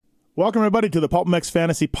Welcome, everybody, to the PulpMX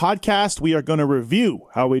Fantasy Podcast. We are going to review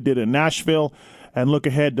how we did in Nashville and look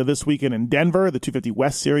ahead to this weekend in Denver. The 250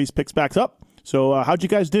 West Series picks back up. So how'd you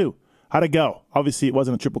guys do? How'd it go? Obviously, it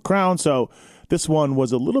wasn't a Triple Crown, so this one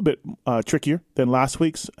was a little bit trickier than last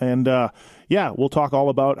week's. And, we'll talk all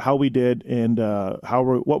about how we did and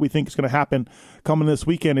what we think is going to happen coming this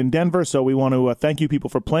weekend in Denver. So we want to thank you people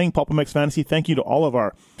for playing PulpMX Fantasy. Thank you to all of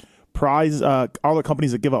our all the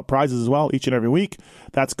companies that give out prizes as well each and every week.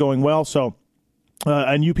 That's going well. So,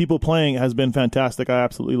 and you people playing has been fantastic. I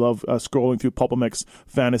absolutely love scrolling through PulpMX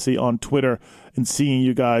Fantasy on Twitter and seeing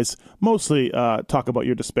you guys mostly talk about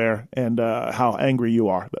your despair and how angry you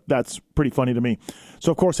are. That's pretty funny to me.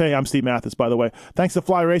 So, of course, hey, I'm Steve Mathis, by the way. Thanks to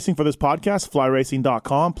Fly Racing for this podcast,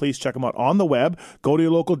 flyracing.com. Please check them out on the web. Go to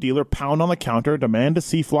your local dealer, pound on the counter, demand to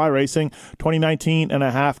see Fly Racing. 2019 and a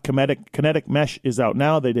half kinetic mesh is out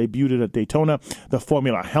now. They debuted it at Daytona. The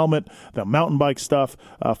Formula helmet, the mountain bike stuff.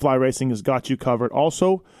 Fly Racing has got you covered.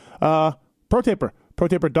 Also, Pro Taper.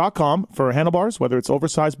 ProTaper.com for handlebars, whether it's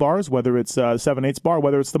oversized bars, whether it's 7/8 bar,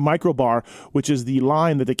 whether it's the micro bar, which is the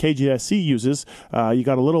line that the KGSC uses. You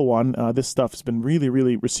got a little one. This stuff has been really,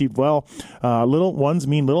 really received well. Little ones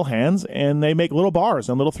mean little hands, and they make little bars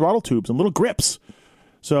and little throttle tubes and little grips.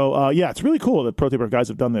 So, it's really cool that ProTaper guys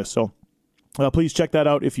have done this. So, please check that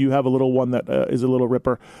out if you have a little one that is a little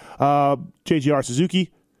ripper. JGR Suzuki,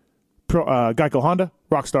 Geico Honda,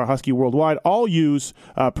 Rockstar Husky Worldwide, all use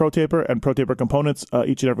Pro Taper and Pro Taper components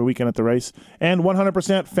each and every weekend at the race. And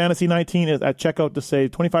 100% Fantasy 19 is at checkout to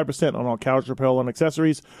save 25% on all casual apparel and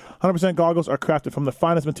accessories. 100% goggles are crafted from the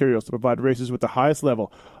finest materials to provide racers with the highest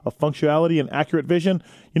level of functionality and accurate vision.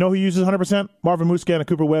 You know who uses 100%? Marvin Muscan and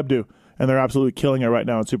Cooper Webb do. And they're absolutely killing it right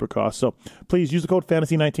now in Supercross. So please use the code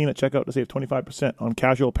Fantasy19 at checkout to save 25% on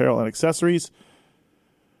casual apparel and accessories.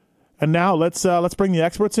 And now let's bring the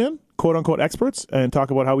experts in, quote-unquote experts, and talk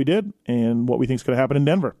about how we did and what we think is going to happen in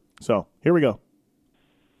Denver. So here we go.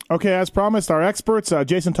 Okay, as promised, our experts,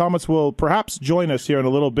 Jason Thomas will perhaps join us here in a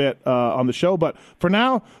little bit on the show. But for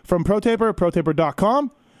now, from ProTaper, ProTaper.com,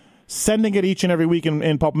 sending it each and every week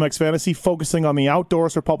in PulpMX Fantasy, focusing on the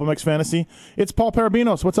outdoors for PulpMX Fantasy, it's Paul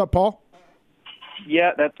Parabinos. What's up, Paul?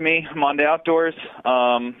 Yeah, that's me. I'm on the outdoors.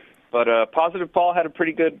 But Positive Paul had a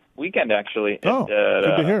pretty good weekend, actually. Oh,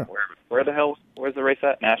 good to hear. Where's the race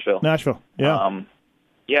at? Nashville.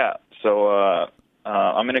 Yeah. So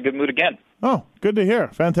I'm in a good mood again. Oh, good to hear.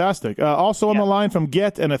 Fantastic. Also on the line from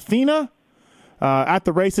Get and Athena, at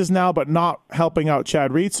the races now, but not helping out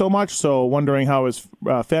Chad Reed so much, so wondering how his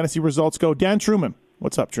fantasy results go. Dan Truman.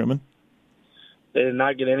 What's up, Truman? They did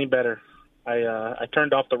not get any better. I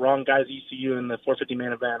turned off the wrong guy's ECU in the 450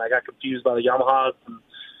 man event. I got confused by the Yamahas and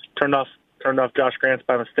turned off Josh Grant's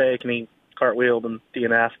by mistake, and he cartwheeled and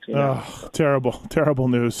DNF'd. Oh, terrible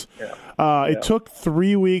news. Yeah. It took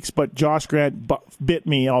 3 weeks, but Josh Grant bit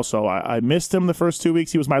me also. I missed him the first 2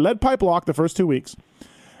 weeks. He was my lead pipe lock the first 2 weeks.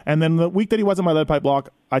 And then the week that he wasn't my lead pipe lock,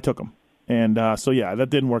 I took him. And that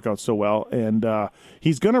didn't work out so well. And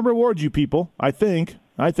he's going to reward you people, I think,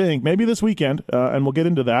 maybe this weekend, and we'll get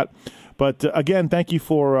into that. But again, thank you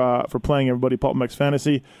for playing, everybody, PulpMX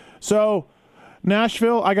Fantasy. So,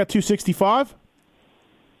 Nashville, I got 265.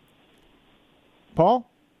 Paul?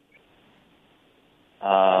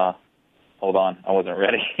 Hold on. I wasn't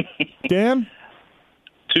ready. Dan?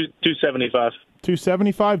 275.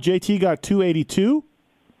 275. JT got 282.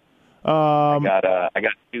 I got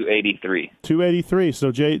 283. 283.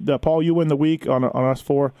 So, Paul, you win the week on us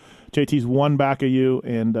four. JT's one back of you.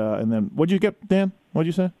 And then, what'd you get, Dan? What'd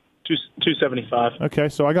you say? 275. Okay,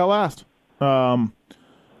 so I got last.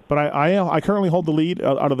 But I currently hold the lead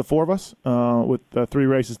out of the four of us with 3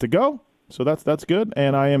 races to go. So that's good.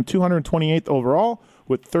 And I am 228th overall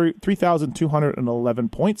with 3,211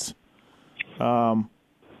 points. Paul,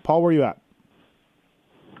 where are you at?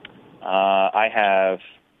 I have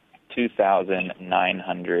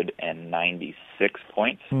 2,996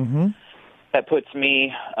 points. Mm-hmm. That puts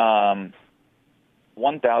me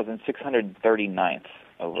 1,639th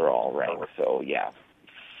overall rank. So, yeah,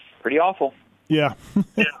 pretty awful. Yeah.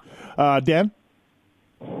 Dan?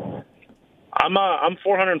 I'm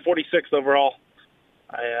 446th overall.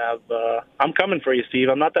 I'm coming for you, Steve.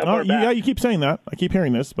 I'm not that far back. Yeah, you keep saying that. I keep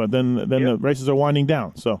hearing this, but then the races are winding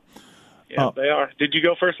down. So, they are. Did you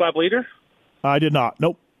go first lap leader? I did not.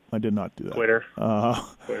 Nope, I did not do that. Quitter.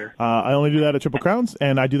 I only do that at Triple Crowns,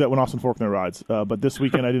 and I do that when Austin Faulkner rides. But this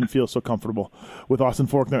weekend, I didn't feel so comfortable with Austin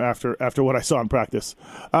Faulkner after what I saw in practice.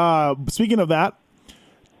 Speaking of that,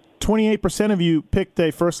 28% of you picked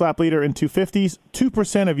a first lap leader in 250s.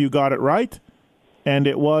 2% of you got it right, and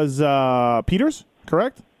it was Peters,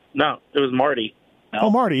 correct? No, it was Marty. No? Oh,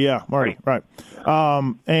 Marty, right.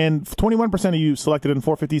 And 21% of you selected in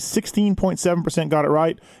 450, 16.7% got it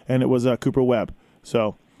right, and it was Cooper Webb.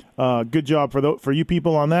 So good job for you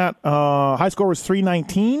people on that. High score was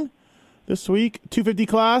 319 this week. 250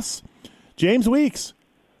 class, James Weeks,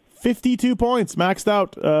 52 points, maxed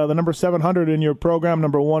out the number 700 in your program,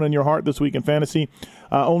 number 1 in your heart this week in fantasy.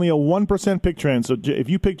 Only a 1% pick trend. So if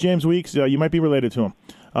you pick James Weeks, you might be related to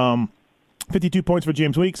him. 52 points for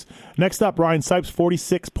James Weeks. Next up, Ryan Sipes,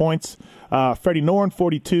 46 points. Freddie Noren,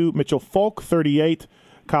 42. Mitchell Falk, 38.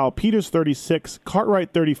 Kyle Peters, 36.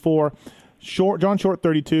 Cartwright, 34. John Short,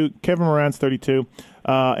 32. Kevin Moran's 32.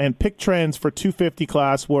 And pick trends for 250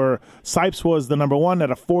 class were Sipes was the number 1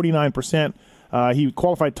 at a 49%. He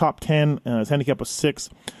qualified top 10. His handicap was 6.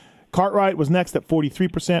 Cartwright was next at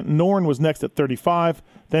 43%. Noren was next at 35.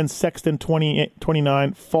 Then Sexton,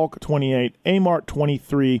 29. Falk, 28. Amart,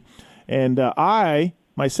 23. And I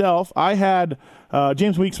had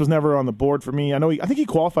James Weeks was never on the board for me. I think he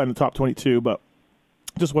qualified in the top 22, but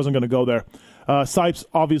just wasn't going to go there. Sipes,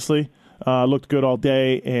 obviously, looked good all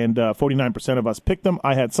day, and 49% of us picked him.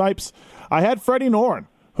 I had Sipes. I had Freddie Noren,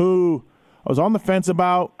 who I was on the fence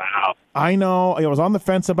about. Wow. I know. I was on the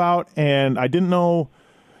fence about, and I didn't know.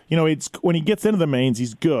 It's when he gets into the mains,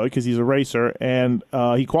 he's good because he's a racer, and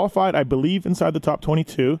he qualified, I believe, inside the top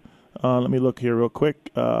 22. Let me look here real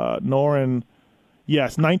quick. Noren,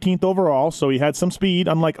 yes, 19th overall, so he had some speed.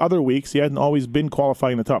 Unlike other weeks, he hadn't always been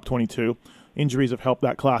qualifying in the top 22. Injuries have helped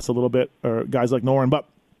that class a little bit, or guys like Noren. But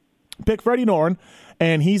pick Freddie Noren,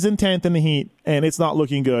 and he's in 10th in the heat, and it's not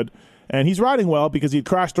looking good. And he's riding well because he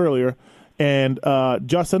crashed earlier, and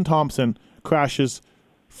Justin Thompson crashes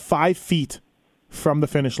 5 feet from the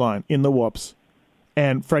finish line in the whoops,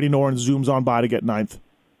 and Freddie Noren zooms on by to get 9th.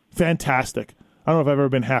 Fantastic. I don't know if I've ever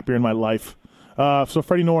been happier in my life. So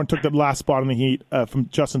Freddie Noren took the last spot in the heat from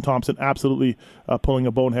Justin Thompson, absolutely pulling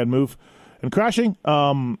a bonehead move and crashing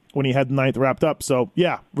when he had 9th wrapped up. So,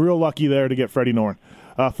 yeah, real lucky there to get Freddie Noren.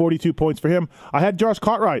 42 points for him. I had Josh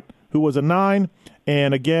Cartwright, who was a 9,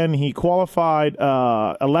 and again, he qualified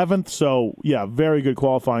 11th. So, yeah, very good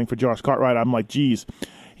qualifying for Josh Cartwright. I'm like, geez,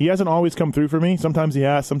 he hasn't always come through for me. Sometimes he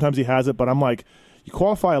has, sometimes he hasn't, but I'm like, you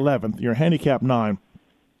qualify 11th, you're handicap 9.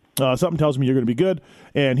 Something tells me you're going to be good,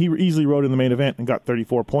 and he easily rode in the main event and got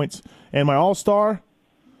 34 points. And my all-star,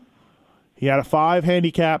 he had a 5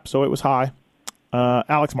 handicap, so it was high,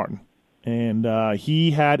 Alex Martin. And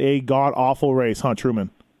he had a god-awful race,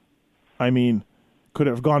 Truman? I mean, could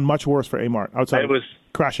have gone much worse for Amart outside of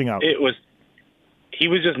crashing out. He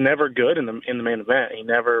was just never good in the main event. He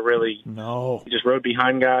never really. No. He just rode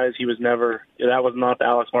behind guys. He was never. That was not the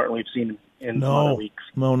Alex Martin we've seen in other weeks.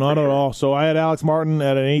 No, not at all. So I had Alex Martin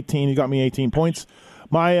at an 18. He got me 18 points.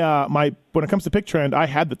 My when it comes to pick trend, I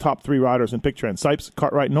had the top 3 riders in pick trend: Sipes,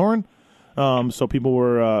 Cartwright, Noren. So people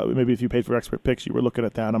were maybe if you paid for expert picks, you were looking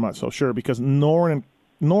at that. I'm not so sure because Noren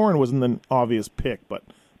wasn't an obvious pick, but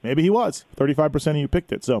maybe he was. 35% of you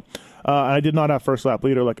picked it. So I did not have first lap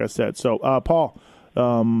leader, like I said. So Paul.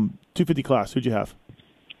 250 class, who'd you have?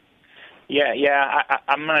 Yeah.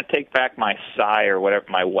 I'm going to take back my sigh or whatever,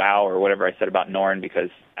 my wow or whatever I said about Noren because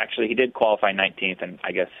actually he did qualify 19th, and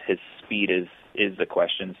I guess his speed is the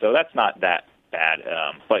question. So that's not that bad.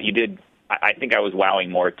 But you did. I think I was wowing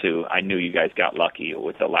more too. I knew you guys got lucky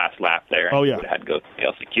with the last lap there. Oh yeah. You would have had to go to the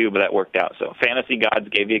LCQ, but that worked out. So fantasy gods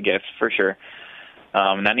gave you a gift for sure.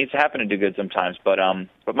 And that needs to happen to do good sometimes. But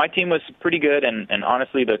my team was pretty good, and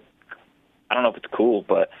honestly I don't know if it's cool,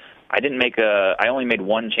 but I only made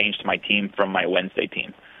one change to my team from my Wednesday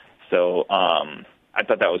team. So I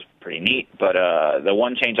thought that was pretty neat. But the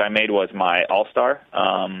one change I made was my All-Star.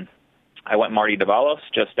 I went Marty Davalos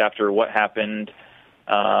just after what happened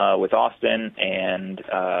with Austin, and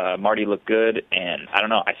Marty looked good. And I don't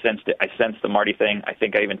know, I sensed it. I sensed the Marty thing. I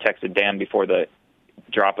think I even texted Dan before the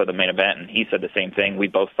drop of the main event, and he said the same thing. We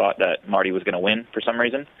both thought that Marty was going to win for some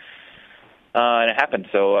reason. And it happened.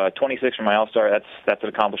 So 26 for my All-Star, that's an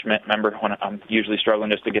accomplishment. Remember, when I'm usually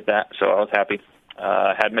struggling just to get that, so I was happy.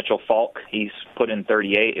 Had Mitchell Falk. He's put in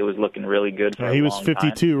 38. It was looking really good for a long time. He was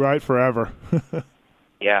 52, right? Forever.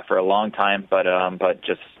 Yeah, for a long time. But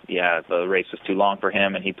the race was too long for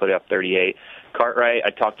him, and he put up 38. Cartwright, I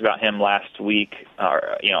talked about him last week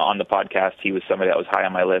on the podcast. He was somebody that was high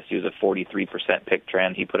on my list. He was a 43% pick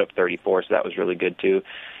trend. He put up 34, so that was really good too.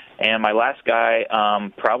 And my last guy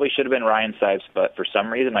probably should have been Ryan Sipes, but for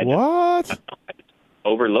some reason I just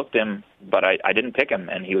overlooked him, but I didn't pick him,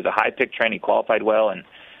 and he was a high pick trend. He qualified well,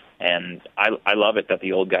 and I love it that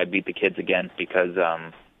the old guy beat the kids again because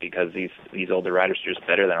these older riders are just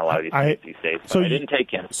better than a lot of these days. So I didn't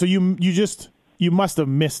take him. So you must have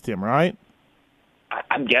missed him, right?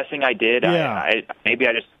 I'm guessing I did. Yeah.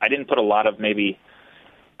 I didn't put a lot of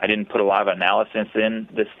analysis in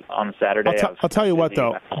this on Saturday. I'll tell you what,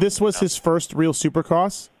 though. This was his first real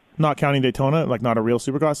Supercross, not counting Daytona, like not a real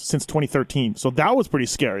Supercross, since 2013. So that was pretty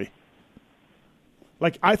scary.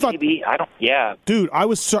 Like I thought, Yeah, dude, I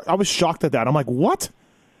was shocked at that. I'm like, what?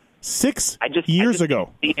 6 years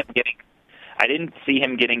ago. I didn't see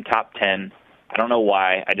him getting top 10. I don't know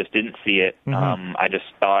why. I just didn't see it. Mm-hmm. I just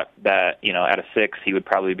thought that out of 6, he would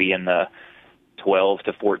probably be in the 12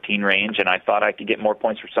 to 14 range, and I thought I could get more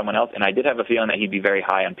points for someone else. And I did have a feeling that he'd be very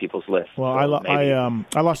high on people's lists. Well, so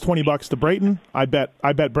I lost $20 to Brayton. I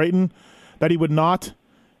bet Brayton that he would not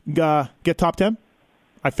get top 10.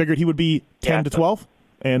 I figured he would be 10 to 12.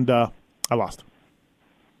 And I lost.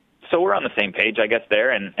 So we're on the same page, I guess,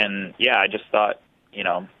 there. And yeah, I just thought,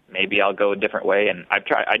 maybe I'll go a different way. And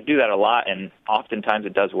I do that a lot, and oftentimes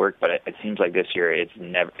it does work. But it seems like this year it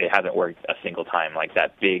hasn't worked a single time. Like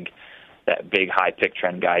that big high pick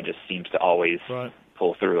trend guy just seems to always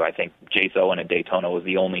pull through. I think Jace Owen at Daytona was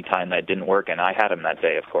the only time that didn't work, and I had him that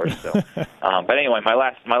day, of course. So, but anyway, my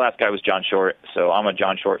last guy was John Short. So I'm a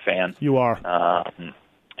John Short fan. You are.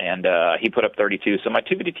 And he put up 32. So my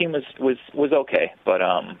 250 team was okay, but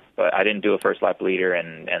I didn't do a first lap leader,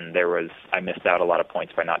 and I missed out a lot of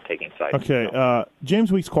points by not taking sides. Okay, so.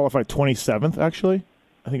 James Weeks qualified 27th. Actually,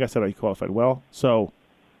 I think I said he qualified well. So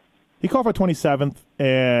he qualified 27th,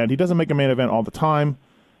 and he doesn't make a main event all the time.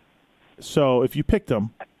 So if you picked him,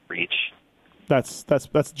 reach. That's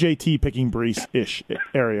JT picking Brees-ish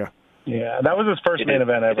area. Yeah, that was his first main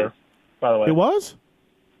event ever. By the way, it was.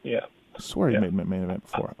 Yeah. I swear he made main event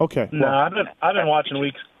before. Okay. No, I've been watching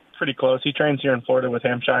Weeks pretty close. He trains here in Florida with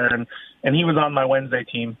Hampshire, and he was on my Wednesday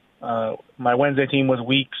team. My Wednesday team was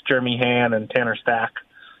Weeks, Jeremy Han, and Tanner Stack.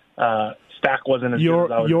 Stack wasn't as good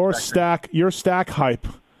as I was your Stack hype.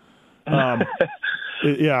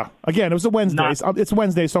 Yeah. Again, it was a Wednesday. It's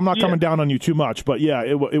Wednesday, so I'm not coming down on you too much. But yeah,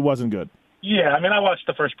 it wasn't good. Yeah, I mean, I watched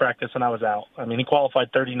the first practice and I was out. I mean, he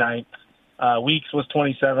qualified 39th. Weeks was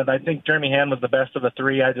 27th. I think Jeremy Han was the best of the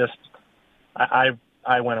three.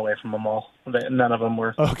 I went away from them all. None of them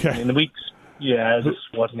were. Okay. I mean, the Weeks, it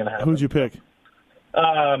just wasn't going to happen. Who'd you pick?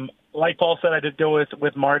 Like Paul said, I did go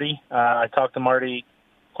with Marty. I talked to Marty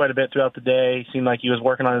quite a bit throughout the day. He seemed like he had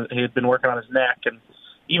been working on his neck. And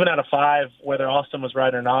even out of 5, whether Austin was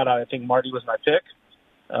right or not, I think Marty was my pick.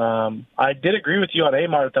 I did agree with you on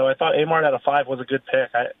Amart, though. I thought Amart out of 5 was a good pick.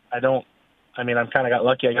 I mean, I kind of got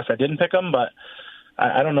lucky. I guess I didn't pick him, but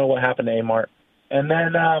I don't know what happened to Amart. And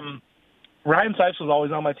then Ryan Sipes was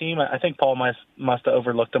always on my team. I think Paul must have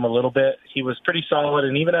overlooked him a little bit. He was pretty solid,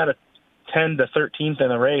 and even at a 10 to 13th in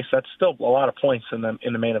the race, that's still a lot of points in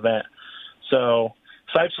the main event. So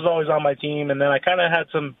Sipes was always on my team, and then I kind of had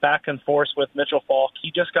some back and forth with Mitchell Falk.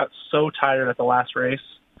 He just got so tired at the last race,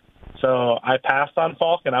 so I passed on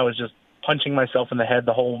Falk, and I was just punching myself in the head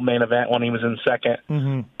the whole main event when he was in second.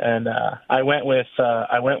 Mm-hmm. And I went with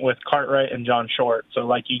Cartwright and John Short. So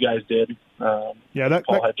like you guys did, Paul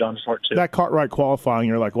had John Short too. That Cartwright qualifying,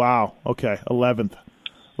 you're like, wow, okay, 11th.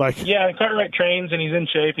 Yeah, and Cartwright trains and he's in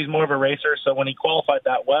shape. He's more of a racer. So when he qualified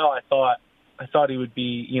that well, I thought he would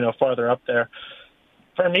be farther up there.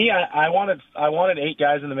 For me, I wanted 8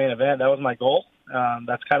 guys in the main event. That was my goal.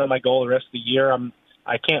 That's kind of my goal the rest of the year.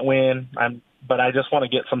 I can't win. But I just want to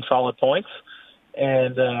get some solid points.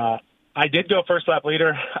 And I did go first lap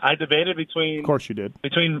leader. I debated between... Of course you did.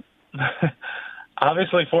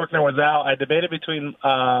 Obviously, Faulkner was out. I debated between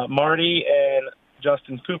Marty and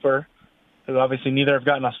Justin Cooper, who obviously neither have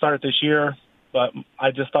gotten a start this year. But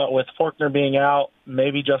I just thought with Faulkner being out,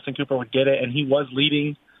 maybe Justin Cooper would get it. And he was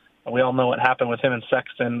leading. We all know what happened with him and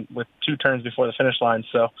Sexton with 2 turns before the finish line.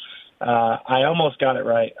 So I almost got it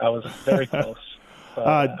right. I was very close.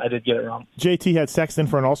 I did get it wrong. JT had Sexton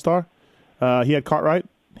for an All-Star. He had Cartwright.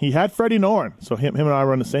 He had Freddie Noren. So him and I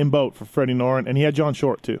were in the same boat for Freddie Noren, and he had John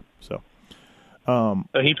Short too. So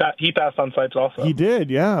he passed on Sipes also. He did.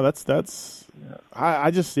 Yeah, that's.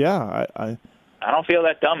 Yeah. I don't feel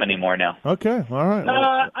that dumb anymore now. Okay, all right.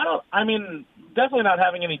 I don't. I mean, definitely not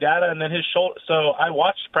having any data, and then his shoulder. So I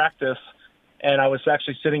watched practice, and I was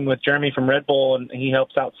actually sitting with Jeremy from Red Bull, and he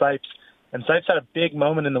helps out Sipes. And Sipes had a big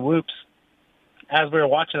moment in the whoops as we were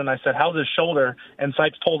watching, and I said, how's his shoulder? And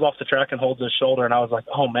Sipes pulls off the track and holds his shoulder, and I was like,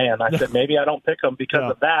 oh, man. I said, maybe I don't pick him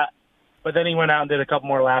because of that. But then he went out and did a couple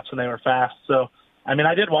more laps, and they were fast. So, I mean,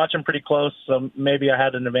 I did watch him pretty close, so maybe I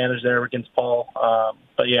had an advantage there against Paul.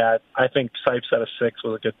 But, yeah, I think Sipes at a 6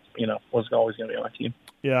 was a good, was always going to be on my team.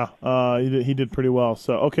 Yeah, he did pretty well.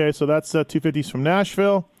 So, okay, so that's 250s from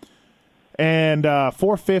Nashville. And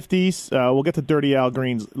 450s, we'll get to Dirty Al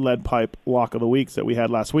Green's lead pipe lock of the weeks that we had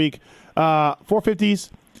last week. 450s,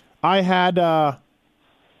 I had,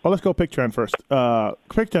 let's go pick trend first.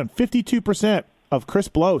 Pick trend, 52% of Chris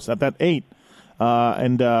Blose at that 8.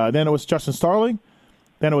 And then it was Justin Starling.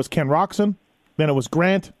 Then it was Ken Roxon. Then it was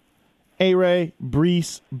Grant, A-Ray,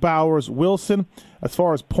 Brees, Bowers, Wilson. As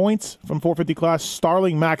far as points from 450 class,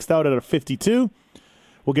 Starling maxed out at a 52.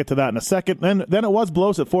 We'll get to that in a second. Then it was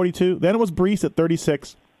Blose at 42. Then it was Brees at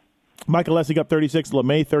 36. Michael Lessie got 36.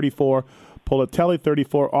 LeMay 34. Politelli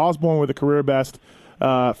 34. Osborne with a career best,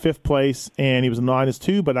 5th place, and he was a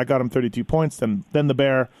 -2, but I got him 32 points. Then the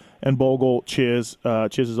Bear and Bogle, Chiz.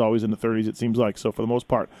 Chiz is always in the 30s, it seems like, so for the most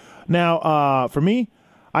part. Now, for me,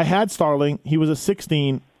 I had Starling. He was a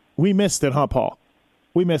 16. We missed it, huh, Paul?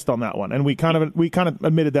 We missed on that one, and we kind of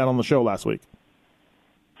admitted that on the show last week.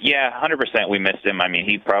 Yeah, 100% we missed him. I mean,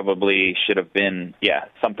 he probably should have been,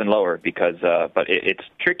 something lower because, but it's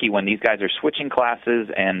tricky when these guys are switching classes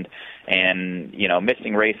and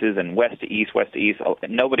missing races and west to east.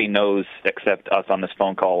 Nobody knows except us on this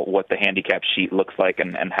phone call what the handicap sheet looks like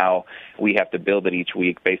and how we have to build it each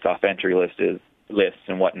week based off entry lists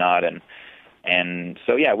and whatnot. And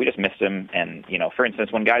so, we just missed him. And, for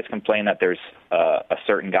instance, when guys complain that there's a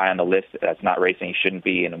certain guy on the list that's not racing, he shouldn't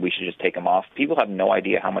be, and we should just take him off, people have no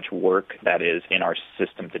idea how much work that is in our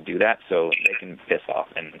system to do that, so they can piss off.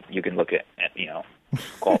 And you can look at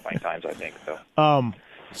qualifying times, I think.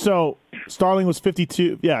 So Starling was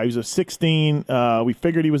 52. Yeah, he was a 16. We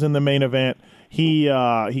figured he was in the main event. He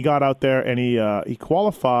got out there, and he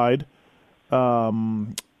qualified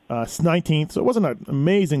 19th, so it wasn't an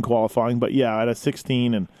amazing qualifying, but at a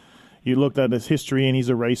 16, and you looked at his history, and he's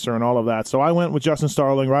a racer and all of that. So I went with Justin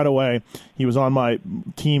Starling right away. He was on my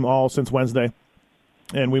team all since Wednesday,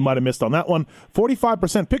 and we might have missed on that one.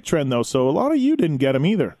 45% pick trend, though, so a lot of you didn't get him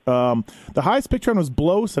either. The highest pick trend was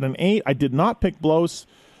Blose at an 8. I did not pick Blose.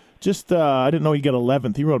 Just I didn't know he'd get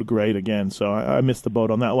 11th. He rode great again, so I missed the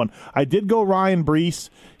boat on that one. I did go Ryan Brees.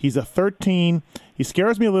 He's a 13. He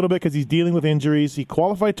scares me a little bit because he's dealing with injuries. He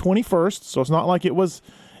qualified 21st, so it's not like it was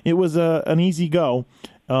an easy go.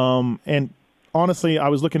 And honestly, I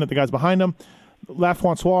was looking at the guys behind him.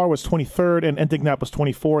 Lafrancois was 23rd, and Entignap was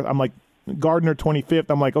 24th. I'm like, Gardner 25th.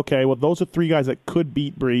 I'm like, okay, well, those are 3 guys that could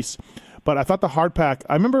beat Brees. But I thought the hardpack,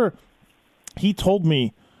 I remember he told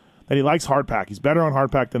me that he likes hardpack. He's better on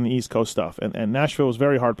hardpack than the East Coast stuff. And Nashville was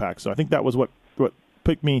very hardpack. So I think that was what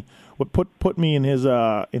picked me, what put me in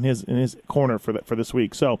his corner for this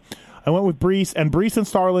week. So I went with Brees, and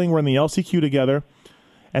Starling were in the LCQ together,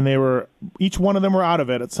 and they were, each one of them were out of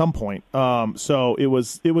it at some point. So it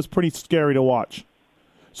was pretty scary to watch.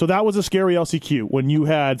 So that was a scary LCQ when you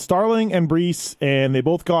had Starling and Brees, and they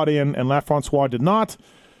both got in, and Lafrancois did not.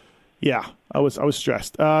 Yeah, I was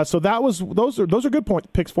stressed. So those are good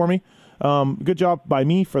picks for me. Good job by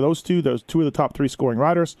me for those two. Those 2 of the top 3 scoring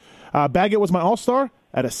riders. Baggett was my all-star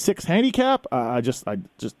at a 6 handicap. I just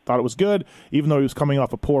thought it was good, even though he was coming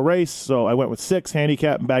off a poor race. So I went with 6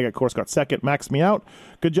 handicap, and Baggett, of course, got second, maxed me out.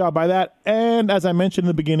 Good job by that. And as I mentioned in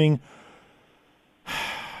the beginning,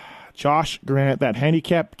 Josh Grant, that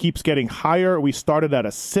handicap keeps getting higher. We started at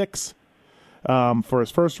a 6 for his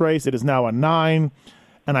first race. It is now a 9.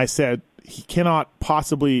 And I said he cannot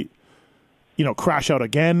possibly, crash out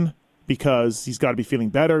again because he's got to be feeling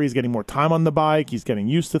better. He's getting more time on the bike. He's getting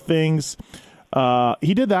used to things.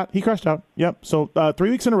 He did that. He crashed out. Yep. So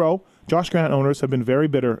 3 weeks in a row, Josh Grant owners have been very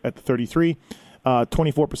bitter at the 33.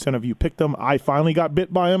 24% of you picked him. I finally got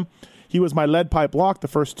bit by him. He was my lead pipe lock the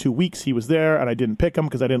first 2 weeks he was there, and I didn't pick him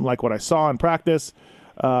because I didn't like what I saw in practice.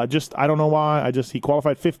 I don't know why. He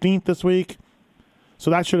qualified 15th this week.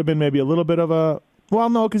 So that should have been maybe a little bit of a, well,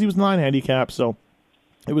 no, because he was 9 handicap, so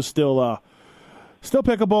it was still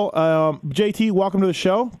pickable. JT, welcome to the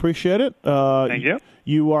show. Appreciate it. Thank you.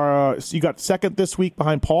 You got second this week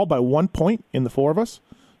behind Paul by 1 point in the 4 of us.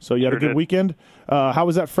 So you had a good weekend. How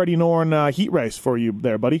was that Freddie Norn heat race for you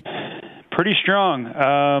there, buddy? Pretty strong.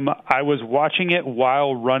 I was watching it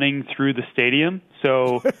while running through the stadium,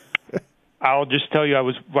 so I'll just tell you, I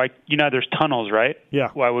was like, there's tunnels, right? Yeah.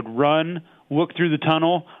 Well, I would run, look through the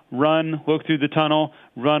tunnel, run, look through the tunnel,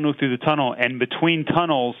 run, look through the tunnel, and between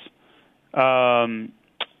tunnels,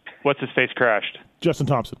 what's his face crashed? Justin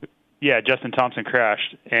Thompson. Yeah, Justin Thompson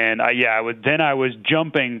crashed, and I was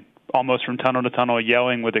jumping almost from tunnel to tunnel,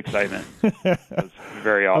 yelling with excitement. It was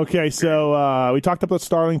very awesome. Okay, so we talked about the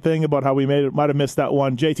Starling thing, about how we might have missed that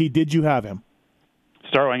one. JT, did you have him?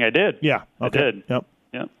 Starling, I did. Yeah, okay. I did. Yep,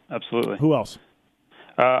 absolutely. Who else?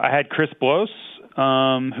 I had Chris Blose.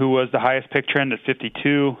 who was the highest pick trend at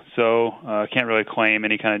 52, so can't really claim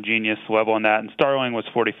any kind of genius level on that. And Starling was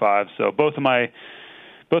 45, so both of my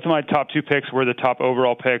top 2 picks were the top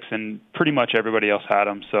overall picks, and pretty much everybody else had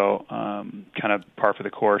them, so kind of par for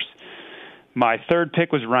the course. My 3rd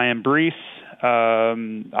pick was Ryan Brees.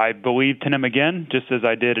 I believed in him again, just as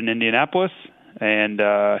I did in Indianapolis, and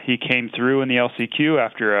he came through in the LCQ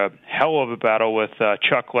after a hell of a battle with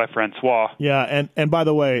Chuck Lefrancois. Yeah, and by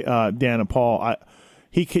the way, Dan and Paul,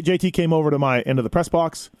 JT came over to my end of the press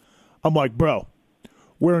box. I'm like, bro,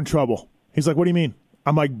 we're in trouble. He's like, what do you mean?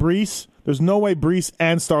 I'm like, Brees, there's no way Brees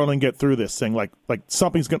and Starling get through this thing. Like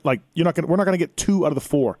something's gonna, like, we're not gonna get 2 out of the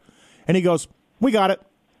 4. And he goes, we got it.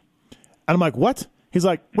 And I'm like, what? He's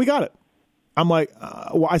like, we got it. I'm like,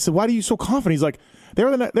 well, I said, why are you so confident? He's like, they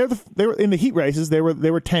were in the heat races. They were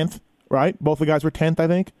 10th, right? Both the guys were 10th, I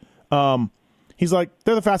think. He's like,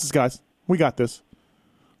 they're the fastest guys. We got this.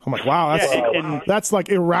 I'm like, wow, that's like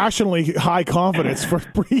irrationally high confidence for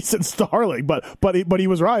Brees and Starling. But he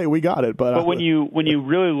was right. We got it. But when you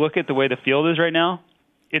really look at the way the field is right now,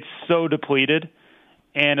 it's so depleted.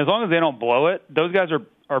 And as long as they don't blow it, those guys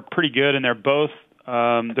are pretty good, and they're both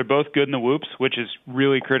good in the whoops, which is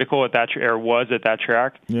really critical at that was at that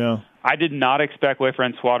track. Yeah. I did not expect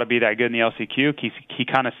Lefrancois to be that good in the LCQ. He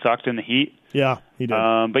kind of sucked in the heat. Yeah, he did.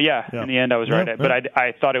 But yeah, in the end I was right. Yeah. But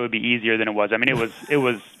I thought it would be easier than it was. I mean, it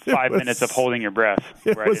was 5 minutes of holding your breath.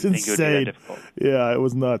 Where It was I didn't insane. think it would be that difficult. Yeah, it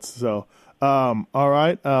was nuts. So, all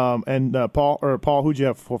right. And Paul, who'd you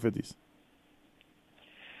have for 450s?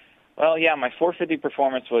 Well, yeah, my 450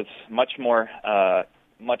 performance was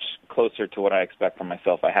much closer to what I expect from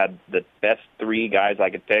myself. I had the best 3 guys I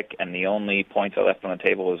could pick, and the only points I left on the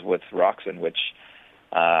table was with Roxon, which,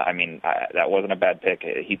 that wasn't a bad pick.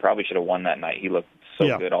 He probably should have won that night. He looked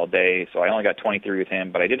so good all day, so I only got 23 with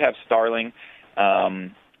him. But I did have Starling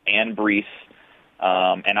and Brees,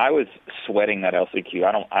 and I was sweating that LCQ.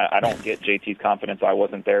 I don't get JT's confidence. I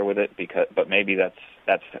wasn't there with it, but maybe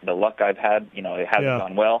that's the luck I've had. It hasn't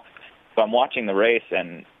gone well. So I'm watching the race,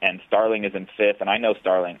 and Starling is in 5th, and I know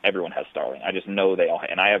Starling. Everyone has Starling. I just know they all,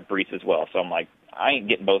 and I have Brees as well. So I'm like, I ain't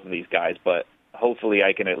getting both of these guys, but hopefully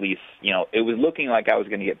I can at least, it was looking like I was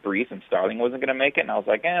going to get Brees and Starling wasn't going to make it, and I was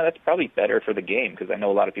like, that's probably better for the game because I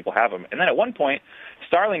know a lot of people have him. And then at one point,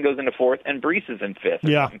 Starling goes into 4th, and Brees is in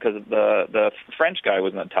 5th because the French guy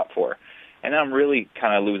was in the top 4. And then I'm really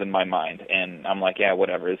kind of losing my mind, and I'm like,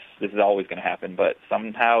 whatever. This is always going to happen. But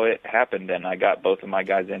somehow it happened, and I got both of my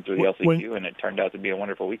guys in through the LCQ, and it turned out to be a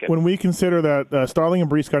wonderful weekend. When we consider that Starling and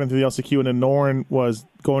Brees got into the LCQ, and then Noren was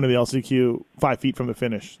going to the LCQ 5 feet from the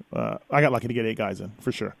finish, I got lucky to get 8 guys in,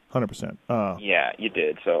 for sure, 100%. Yeah, you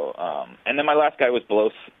did. So, and then my last guy was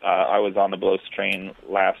Blos. I was on the Blos train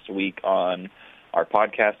last week on our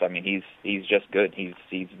podcast. I mean, he's just good.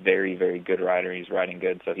 He's very, very good rider. He's riding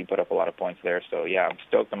good, so he put up a lot of points there. So yeah, I'm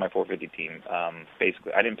stoked on my 450 team.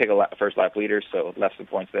 Basically, I didn't pick a first lap leader, so left some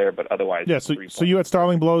points there. But otherwise, yeah. So you had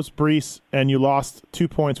Starling, Blows, Brees, and you lost 2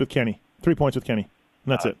 points with Kenny, 3 points with Kenny,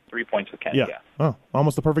 and that's it. 3 points with Kenny. Yeah. Oh,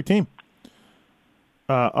 almost the perfect team.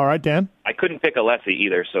 All right, Dan. I couldn't pick Alessi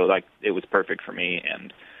either, so it was perfect for me.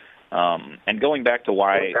 And going back to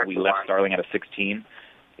why we left Starling at a 16.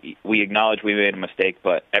 We acknowledge we made a mistake,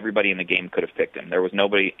 but everybody in the game could have picked him. There was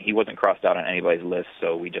nobody; he wasn't crossed out on anybody's list,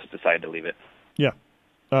 so we just decided to leave it. Yeah,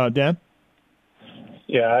 Dan.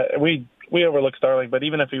 Yeah, we overlooked Starling, but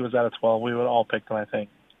even if he was at a 12, we would all picked him, I think,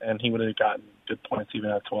 and he would have gotten good points even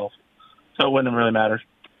at 12. So it wouldn't have really mattered.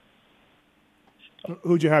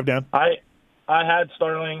 Who'd you have, Dan? I had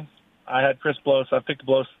Starling. I had Chris Blos. I've picked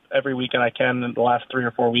Blos every weekend I can in the last 3 or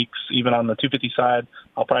 4 weeks, even on the 250 side.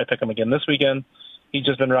 I'll probably pick him again this weekend. He's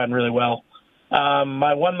just been riding really well.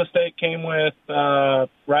 My one mistake came with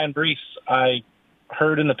Ryan Brees. I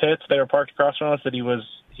heard in the pits, they were parked across from us, that he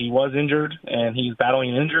was injured, and he's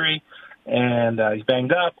battling an injury, and he's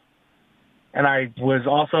banged up. And I was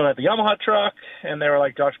also at the Yamaha truck, and they were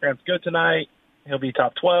like, Josh Grant's good tonight. He'll be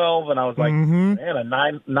top 12. And I was like, man, a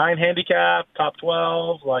 9 handicap, top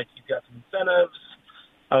 12. Like, he's got some incentives.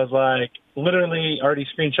 I was like, literally already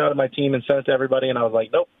screenshotted my team and sent it to everybody, and I was like,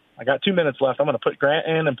 nope. I got 2 minutes left. I'm going to put Grant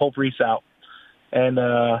in and pull Brees out. And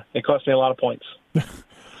it cost me a lot of points.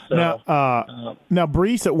 So, now,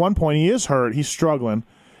 Brees, at one point, he is hurt. He's struggling.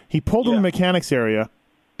 He pulled in the mechanics area,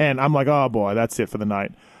 and I'm like, oh, boy, that's it for the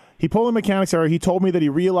night. He pulled in the mechanics area. He told me that he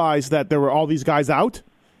realized that there were all these guys out,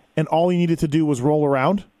 and all he needed to do was roll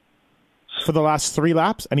around for the last 3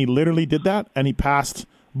 laps, and he literally did that, and he passed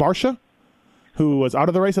Barsha, who was out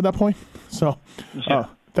of the race at that point. So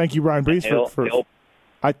thank you, Ryan Brees, for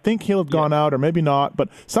I think he'll have gone out, or maybe not, but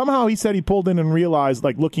somehow he said he pulled in and realized,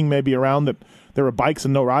 like looking maybe around, that there were bikes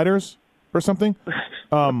and no riders, or something.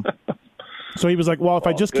 So he was like, well, if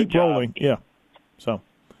I just keep job. rolling, yeah. So.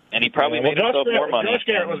 And he probably made himself more money. Josh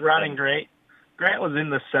Garrett was riding great. Grant was in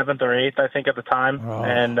the 7th or 8th, I think, at the time,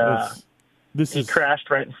 and he crashed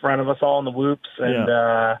right in front of us all in the whoops. And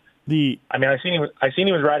I seen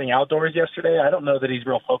he was riding outdoors yesterday. I don't know that he's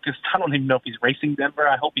real focused. I don't even know if he's racing Denver.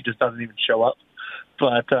 I hope he just doesn't even show up.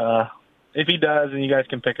 But if he does, and you guys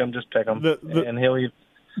can pick him, just pick him, and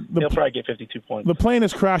he'll probably get 52 points. The plane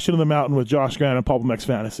has crashed into the mountain with Josh Grant and Pulp MX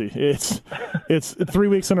Fantasy. It's 3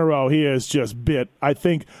 weeks in a row. He has just bit. I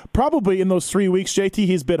think probably in those 3 weeks, JT,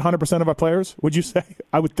 he's bit 100% of our players. Would you say?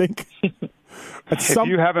 I would think. If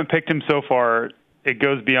you haven't picked him so far, it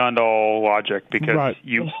goes beyond all logic because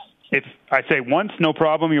if I say once, no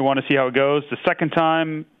problem. You want to see how it goes. The second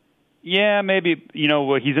time, yeah, maybe,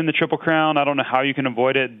 he's in the Triple Crown. I don't know how you can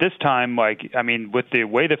avoid it. This time, with the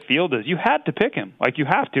way the field is, you had to pick him. You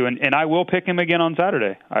have to, and I will pick him again on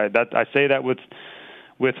Saturday. I say that with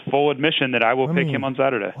full admission that I will pick him on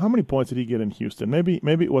Saturday. How many points did he get in Houston? Maybe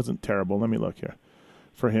it wasn't terrible. Let me look here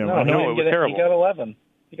for him. No, it was terrible. He got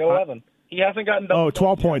 11. He hasn't gotten double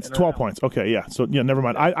 12 points. 12 points. Okay, yeah. So, yeah, never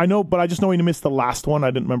mind. I know, but I just know he missed the last one. I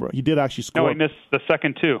didn't remember. He did actually score. No, he missed the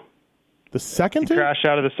second two. The second two? He crashed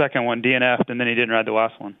out of the second one, DNF'd, and then he didn't ride the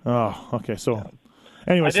last one. Oh, okay. So,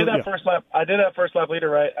 anyway. I did that first lap. I did that first lap leader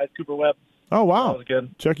right at Cooper Webb. Oh, wow. That was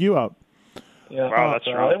good. Check you out. Yeah. Wow, that's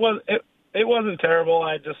right. It wasn't terrible.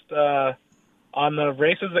 I just on the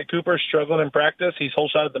races that Cooper's struggling in practice, he's whole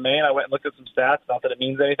shot at the main. I went and looked at some stats. Not that it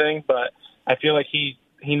means anything, but I feel like he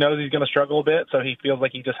knows he's going to struggle a bit, so he feels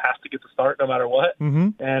like he just has to get the start no matter what.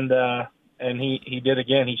 Mm-hmm. And he did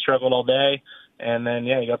again. He struggled all day, and then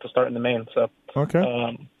he got the start in the main. So okay.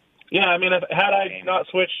 Had I not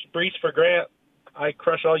switched Brees for Grant, I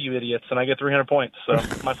crush all you idiots, and I get 300 points. So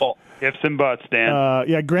my fault. Ifs and buts, Dan.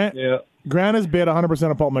 Grant. Yeah. Grant has bid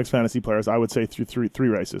 100% of Pulp MX Fantasy players, I would say, through three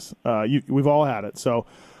races. We've all had it. So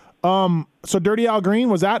Dirty Al Green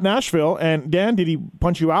was at Nashville, and Dan, did he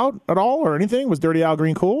punch you out at all or anything? Was Dirty Al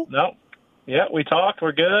Green cool? No. Yeah, we talked.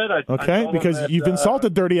 We're good. Because you've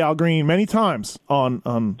insulted Dirty Al Green many times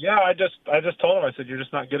on. Yeah, I just told him. I said, you're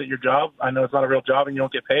just not good at your job. I know it's not a real job and you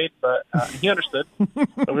don't get paid, but he understood. So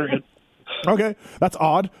we were good. Okay, that's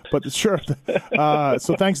odd, but sure.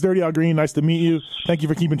 So thanks, Dirty Al Green. Nice to meet you. Thank you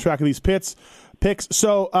for keeping track of these picks.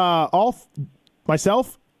 So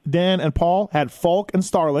myself, Dan, and Paul had Falk and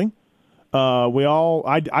Starling.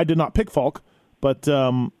 I did not pick Falk, but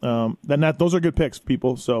those are good picks,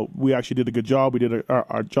 people. So we actually did a good job. We did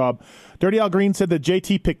our job. Dirty Al Green said that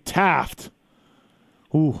JT picked Taft.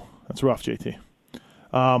 Ooh, that's rough, JT.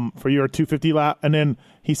 For your 250 lap, and then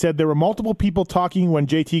he said there were multiple people talking when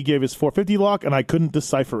JT gave his 450 lock, and I couldn't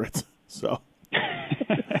decipher it. So,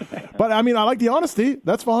 but I mean, I like the honesty.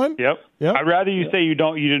 That's fine. Yep. I'd rather you say you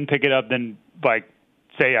didn't pick it up than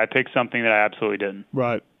say I picked something that I absolutely didn't.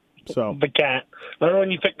 Right. So the cat. Remember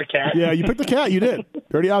when you picked the cat? Yeah, you picked the cat. You did.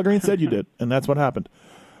 Dirty Al Green said you did, and that's what happened.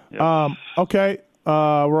 Yep. Okay.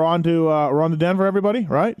 We're on to Denver, everybody.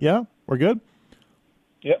 Right? Yeah, we're good.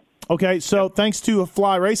 Yep. Okay, so thanks to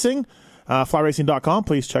Fly Racing, flyracing.com.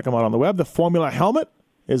 Please check them out on the web. The Formula helmet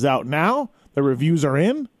is out now. The reviews are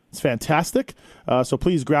in. It's fantastic. So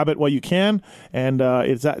please grab it while you can. And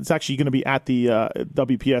it's actually going to be at the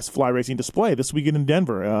WPS Fly Racing display this weekend in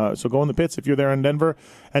Denver. So go in the pits if you're there in Denver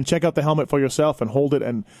and check out the helmet for yourself and hold it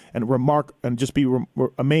and remark and just be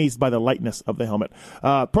amazed by the lightness of the helmet.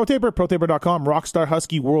 ProTaper.com, Rockstar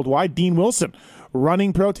Husky Worldwide. Dean Wilson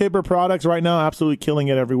running ProTaper products right now, absolutely killing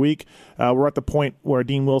it every week. We're at the point where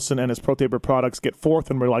Dean Wilson and his ProTaper products get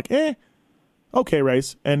fourth, and we're like, okay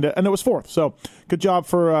race, and it was fourth. So good job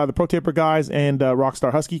for the ProTaper guys and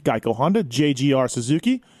Rockstar Husky, Geico Honda, JGR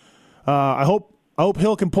Suzuki. I hope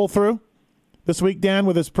Hill can pull through this week, Dan,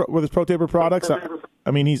 with his ProTaper products.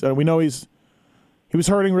 I mean, we know he was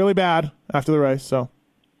hurting really bad after the race. So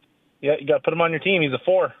yeah, you got to put him on your team. He's a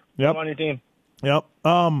 4. Yep. Put him on your team. Yep.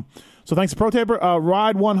 So thanks to ProTaper.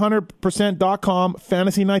 Ride100%.com,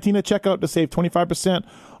 Fantasy 19 at checkout to save 25%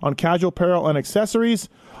 on casual apparel and accessories.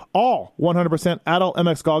 All 100% adult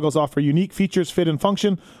MX goggles offer unique features, fit, and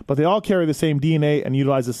function, but they all carry the same DNA and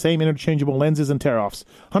utilize the same interchangeable lenses and tear-offs.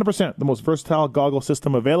 100%, the most versatile goggle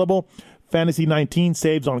system available. Fantasy 19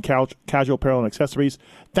 saves on casual apparel and accessories.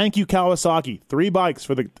 Thank you, Kawasaki. 3 bikes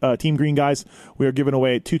for the Team Green guys. We are giving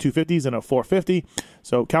away 2 250s and a 450.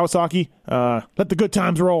 So Kawasaki, let the good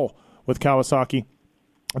times roll with Kawasaki.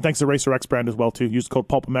 And thanks to Racer X Brand as well, too. Use code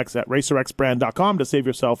PulpMX at racerxbrand.com to save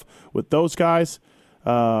yourself with those guys.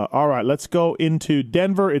 All right, let's go into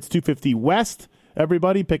Denver. It's 250 West.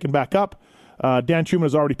 Everybody picking back up. Dan Truman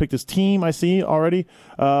has already picked his team, I see already.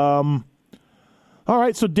 All All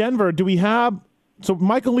right, so Denver, do we have – so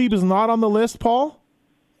Michael Lieb is not on the list, Paul?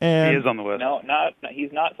 And He is on the list. No,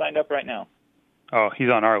 he's not signed up right now. Oh, he's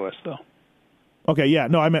on our list, though. Okay, yeah.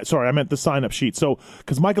 No, I meant the sign-up sheet. So,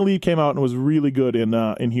 because Michael Lieb came out and was really good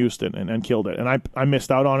in Houston and killed it. And I missed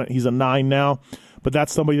out on it. He's a 9 now. But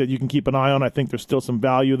that's somebody that you can keep an eye on. I think there's still some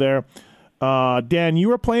value there. Dan, you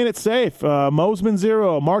were playing it safe. Mosman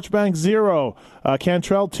 0, Marchbank 0,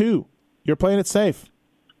 Cantrell 2. You're playing it safe.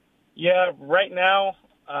 Yeah, right now,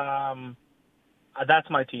 that's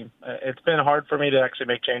my team. It's been hard for me to actually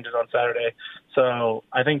make changes on Saturday. So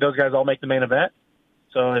I think those guys all make the main event.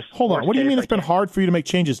 So Hold on. What do you mean it's been hard for you to make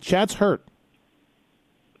changes? Chad's hurt.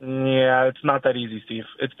 Yeah, it's not that easy, Steve.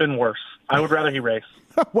 It's been worse. I would rather he race.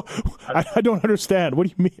 I don't understand. What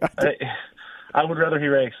do you mean? I would rather he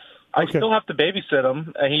race. I Okay. still have to babysit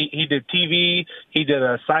him. He did TV. He did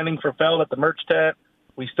a signing for Feld at the merch tent.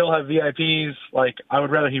 We still have VIPs. Like, I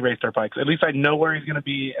would rather he race our bikes. At least I know where he's going to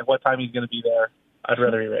be and what time he's going to be there. I'd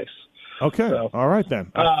rather he race. Okay. So, all right,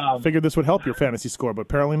 then. I figured this would help your fantasy score, but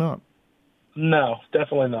apparently not. No,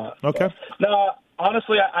 definitely not. Okay. So, no,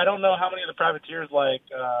 honestly, I don't know how many of the privateers like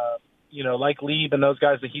Lieb and those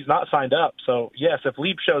guys that he's not signed up. So, yes, if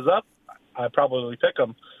Lieb shows up, I'd probably pick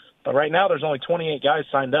him. But right now there's only 28 guys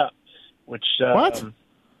signed up, which What?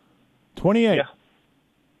 28? Yeah.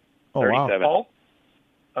 Oh, wow. 37. Paul?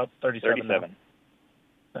 37. 37.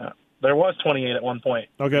 Yeah. There was 28 at one point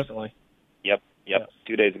Okay. recently. Yep. Yeah.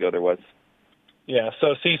 2 days ago there was. Yeah,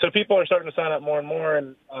 so people are starting to sign up more and more,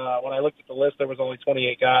 and when I looked at the list, there was only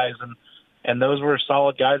 28 guys, and those were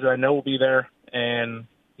solid guys that I know will be there, and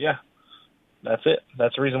yeah, that's it.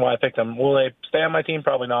 That's the reason why I picked them. Will they stay on my team?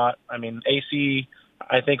 Probably not. I mean, AC,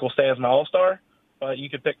 I think, will stay as my all-star, but you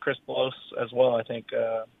could pick Chris Bloss as well. I think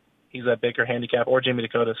he's a Baker handicap, or Jamie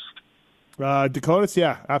Dakotas. Dakotas,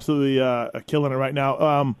 yeah, absolutely killing it right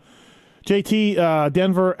now. JT,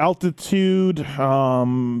 Denver altitude,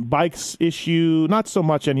 bikes issue, not so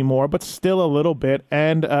much anymore, but still a little bit,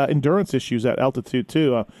 and endurance issues at altitude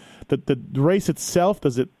too. The race itself,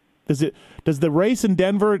 does the race in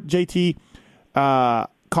Denver, JT,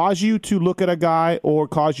 cause you to look at a guy or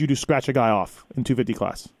cause you to scratch a guy off in 250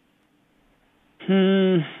 class?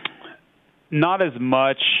 Not as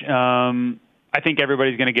much. I think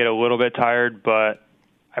everybody's going to get a little bit tired, but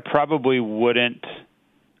I probably wouldn't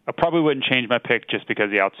change my pick just because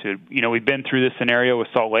of the altitude. You know, we've been through this scenario with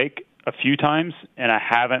Salt Lake a few times, and I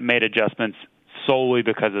haven't made adjustments solely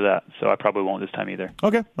because of that. So I probably won't this time either.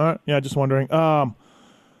 Okay. All right. Yeah, just wondering.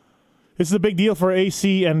 This is a big deal for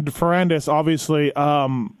AC and Ferrandis, obviously.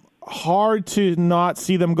 Hard to not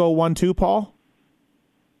see them go 1-2, Paul,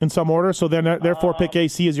 in some order. So then, therefore, pick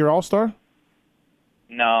AC as your all-star?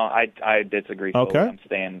 No, I disagree. Okay. I'm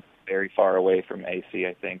staying very far away from AC,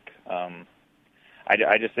 I think.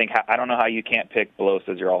 I just think I don't know how you can't pick Bloss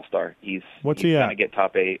as your all-star. He's he at? going to get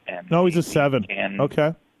top 8. And No, he's a 7.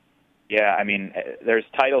 Okay. Yeah, I mean, there's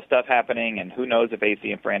title stuff happening, and who knows if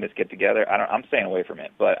AC and Ferrandis get together. I'm staying away from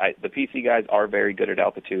it. But the PC guys are very good at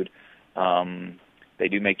altitude. They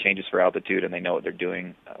do make changes for altitude, and they know what they're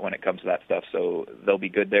doing when it comes to that stuff. So they'll be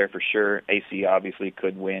good there for sure. AC obviously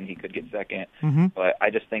could win. He could get second. Mm-hmm. But I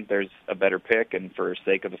just think there's a better pick, and for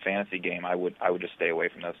sake of the fantasy game, I would just stay away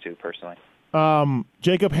from those two personally.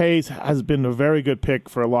 Jacob Hayes has been a very good pick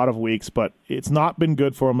for a lot of weeks, but it's not been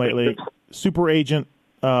good for him lately. Super agent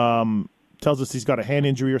tells us he's got a hand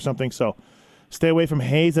injury or something, so stay away from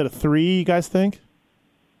Hayes at a 3, you guys think?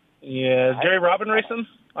 Yeah, is Jerry Robin racing?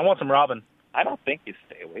 I want some Robin. I don't think you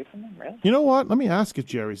stay away from him, really. You know what? Let me ask if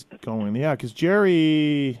Jerry's going. Yeah, because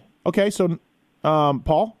Jerry... Okay, so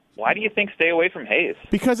Paul? Why do you think stay away from Hayes?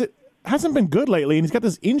 Because it hasn't been good lately, and he's got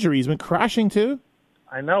this injury. He's been crashing, too.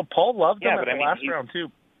 I know. Paul loved him but at the last round,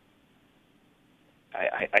 too.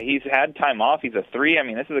 He's had time off. He's a 3. I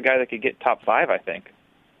mean, this is a guy that could get top 5, I think.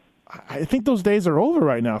 I think those days are over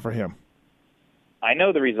right now for him. I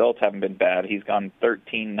know the results haven't been bad. He's gone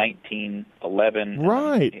 13, 19, 11.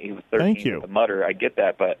 Right. He was 13 Thank you. with the mutter. I get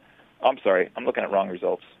that, but I'm sorry. I'm looking at wrong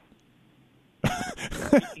results.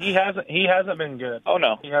 He hasn't been good. Oh,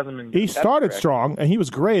 no. He hasn't been good. He started strong, and he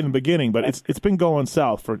was great in the beginning, but it's been going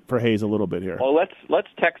south for Hayes a little bit here. Well, let's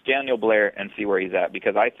text Daniel Blair and see where he's at,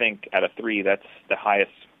 because I think at a 3, that's the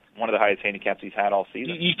highest, one of the highest handicaps he's had all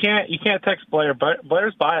season. You can't text Blair.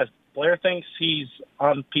 Blair's biased. Blair thinks he's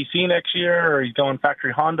on PC next year, or he's going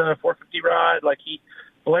factory Honda 450 ride.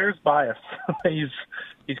 Blair's biased.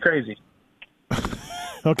 he's crazy.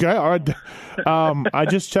 Okay, all right. I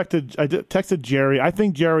just texted Jerry. I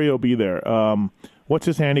think Jerry will be there. What's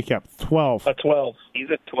his handicap? 12. A 12. He's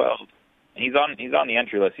at 12. He's on the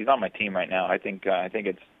entry list. He's on my team right now. I think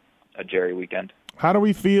it's a Jerry weekend. How do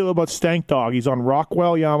we feel about Stank Dog? He's on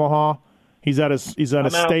Rockwell Yamaha. He's at a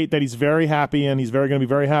state that he's very happy in. He's going to be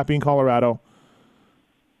very happy in Colorado.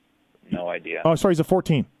 No idea. Oh, sorry, he's a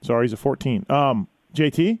 14.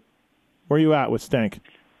 JT, where are you at with Stank?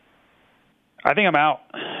 I think I'm out.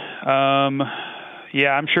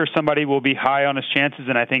 I'm sure somebody will be high on his chances,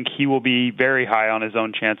 and I think he will be very high on his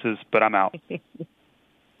own chances, but I'm out.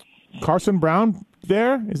 Carson Brown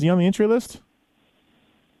there? Is he on the entry list?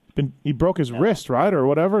 He broke his wrist, right, or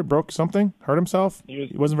whatever. Broke something, hurt himself.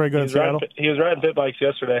 He wasn't very good in Seattle. He was riding pit bikes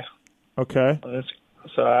yesterday. Okay.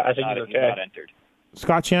 So I think he's okay. He's not entered.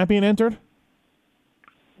 Scott Champion entered?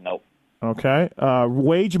 Nope. Okay.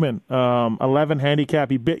 Wageman, 11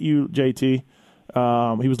 handicap. He bit you, JT.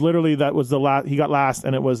 He was literally, that was the last. He got last,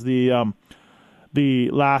 and it was the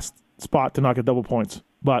last spot to not get double points.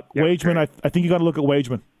 But Wageman, I think you got to look at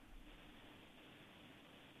Wageman.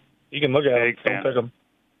 You can look at him. Don't pick him.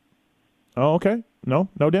 Oh, okay. No,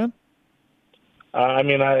 Dan. I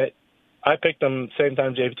picked him same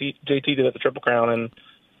time JT did at the Triple Crown,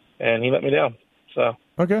 and he let me down. So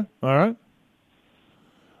okay, all right.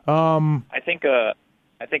 I think a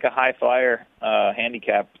high flyer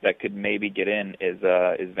handicap that could maybe get in is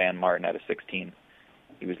Van Martin at a 16.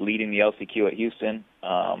 He was leading the LCQ at Houston,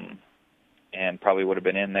 and probably would have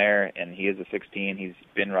been in there. And he is a 16. He's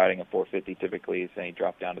been riding a 450 typically, and he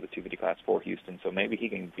dropped down to the 250 class for Houston. So maybe he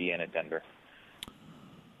can be in at Denver.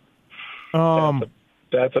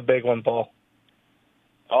 That's a big one, Paul.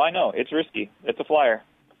 Oh, I know it's risky. It's a flyer,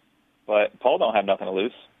 but Paul don't have nothing to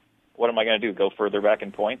lose. What am I going to do? Go further back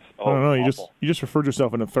in points? Oh, no, you just referred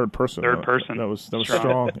yourself in a third person. Third person. That was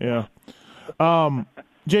strong. Yeah.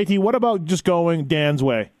 JT, what about just going Dan's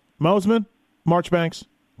way? Mosman, Marchbanks,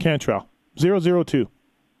 Cantrell, 002,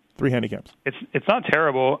 3 handicaps. It's not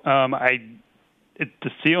terrible.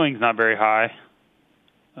 The ceiling's not very high,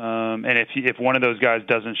 and if one of those guys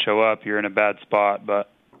doesn't show up, you're in a bad spot. But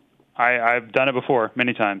I've done it before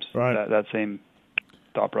many times. Right. That same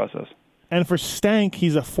thought process. And for Stank,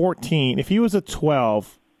 he's a 14. If he was a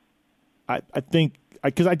 12, I think,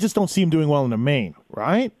 because I just don't see him doing well in the main,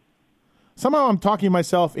 right? Somehow I'm talking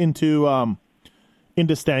myself into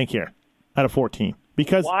Stank here at a 14.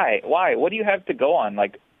 Because why? What do you have to go on?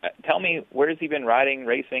 Like, tell me, where has he been riding,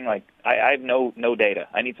 racing? Like, I have no data.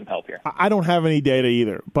 I need some help here. I don't have any data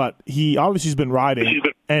either, but he obviously has been riding,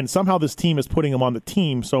 and somehow this team is putting him on the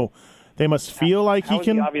team, so they must feel like he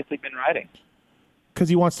can. How has he obviously been riding? Because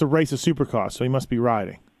he wants to race a supercross, so he must be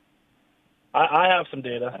riding. I have some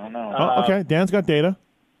data. I don't know. Okay, Dan's got data.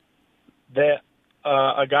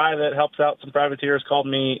 A guy that helps out some privateers called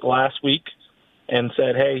me last week and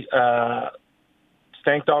said, hey,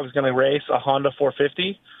 Stank Dog's going to race a Honda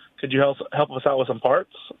 450. Could you help us out with some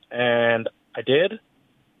parts? And I did.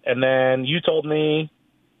 And then you told me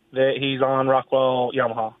that he's on Rockwell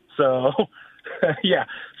Yamaha. So, yeah.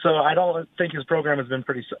 So I don't think his program has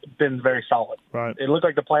been very solid. Right. It looked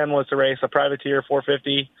like the plan was to race a privateer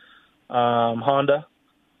 450 Honda,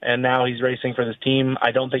 and now he's racing for this team.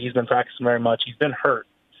 I don't think he's been practicing very much. He's been hurt.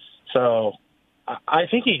 So I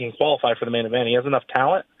think he can qualify for the main event. He has enough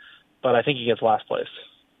talent, but I think he gets last place.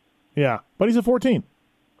 Yeah, but he's a 14.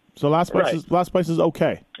 So last place is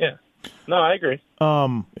okay. Yeah. No, I agree.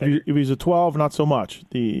 If he's a 12, not so much.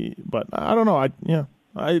 But I don't know. I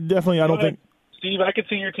don't think. Steve, I could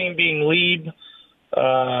see your team being lead.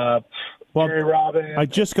 Jerry Robbins. I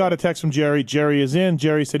just got a text from Jerry. Jerry is in.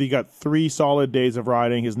 Jerry said he got 3 solid days of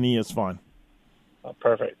riding. His knee is fine. Oh,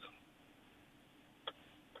 perfect.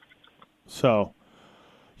 So,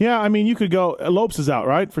 yeah, I mean, you could go. Lopes is out,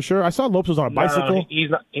 right? For sure. I saw Lopes was on a bicycle. No, he's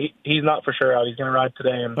not. He's not for sure out. He's going to ride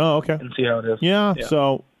today and see how it is. Yeah.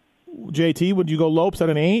 So, JT, would you go Lopes at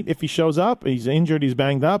an 8 if he shows up? He's injured. He's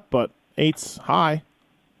banged up, but 8's high.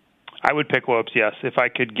 I would pick Lopes, yes. If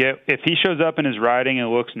he shows up and is riding and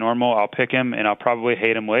looks normal, I'll pick him, and I'll probably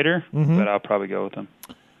hate him later, but I'll probably go with him.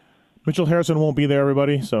 Mitchell Harrison won't be there,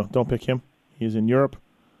 everybody, so don't pick him. He's in Europe.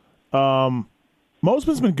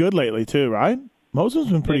 Mosman's been good lately, too, right? Mosman's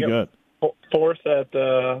been pretty good. 4th at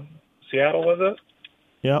Seattle, was it?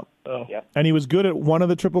 Yeah. Oh. Yeah. And he was good at one of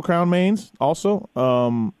the Triple Crown mains also.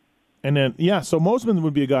 And then, so Mosman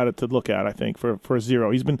would be a guy to look at, I think, for a 0.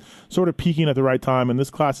 He's been sort of peaking at the right time, and this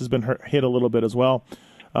class has been hit a little bit as well.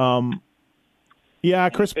 Chris. He's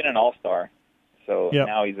been an all-star, so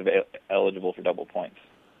now he's eligible for double points.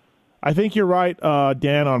 I think you're right,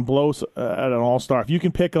 Dan, on Blows at an all-star. If you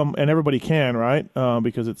can pick him, and everybody can, right?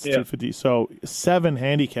 Because it's 250. So 7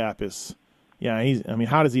 handicap is,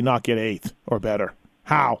 how does he not get 8th or better?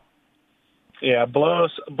 How? Yeah,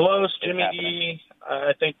 Blows, Jimmy D.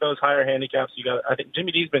 I think those higher handicaps I think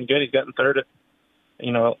Jimmy D's been good. He's gotten 3rd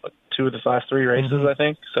 2 of the last 3 races, I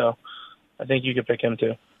think. So I think you could pick him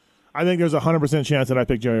too. I think there's a 100% chance that I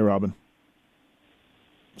pick Jerry Robin.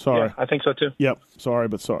 Sorry. Yeah, I think so too. Yep. Sorry,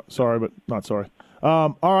 but not sorry.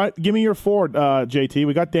 All right, give me your 4, JT.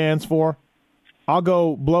 We got Dan's 4. I'll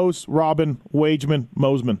go Blows, Robin, Wageman,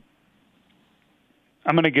 Mosman.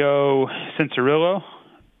 I'm going to go Cincerillo,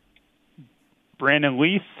 Brandon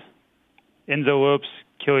Leith, Enzo Lopes,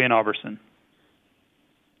 Killian Alberson.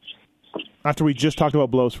 After we just talked about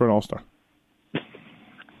Blows for an All-Star.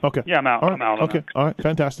 Okay. Yeah, I'm out. Right. I'm out. Okay. All right.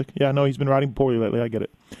 Fantastic. Yeah, no, he's been riding poorly lately. I get it.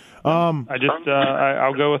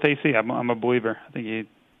 I'll go with AC. I'm a believer.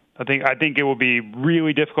 I think it will be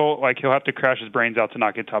really difficult. Like, he'll have to crash his brains out to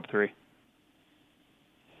not get top 3.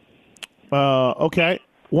 Okay.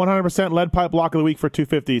 100% lead pipe block of the week for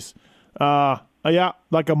 250s. Yeah,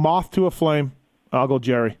 like a moth to a flame. I'll go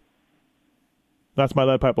Jerry. That's my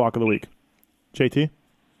lead pipe block of the week. JT?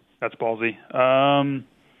 That's ballsy. I'm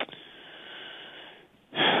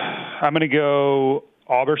going to go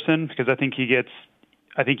Alberson because I think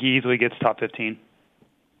he easily gets top 15.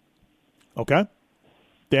 Okay.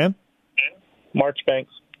 Dan?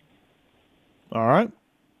 Marchbanks. All right.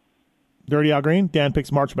 Dirty Al Green. Dan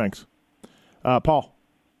picks Marchbanks. Paul?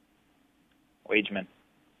 Wageman.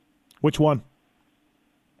 Which one?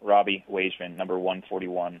 Robbie Wageman, number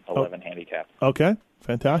 141, 11 handicap. Okay.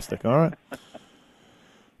 Fantastic. All right.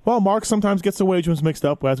 Well, Mark sometimes gets the Wagemans mixed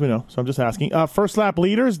up, as we know, so I'm just asking. First lap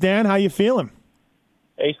leaders, Dan, how you feeling?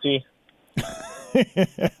 AC.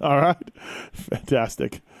 All right.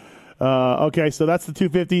 Fantastic. Okay, so that's the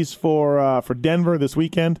 250s for Denver this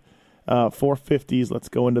weekend. 450s, let's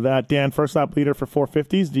go into that. Dan, first lap leader for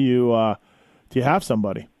 450s. Do you have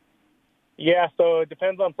somebody? Yeah, so it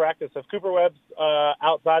depends on practice. If Cooper Webb's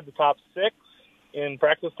outside the top 6 in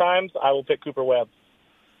practice times, I will pick Cooper Webb.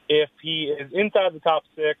 If he is inside the top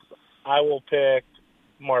 6, I will pick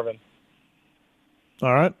Marvin.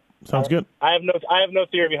 All right, sounds good. I have no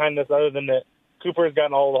theory behind this other than that Cooper has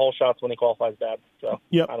gotten all the whole shots when he qualifies bad. So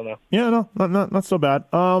yep. I don't know. Yeah, no, not so bad.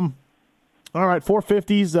 All right,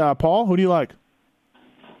 450s. Paul, who do you like?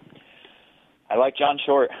 I like John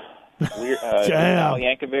Short. Al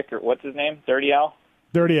Yankovic, or what's his name? Dirty Al?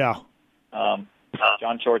 Dirty Al.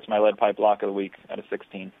 John Short's my lead pipe block of the week out of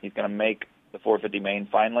 16. He's going to make the 450 main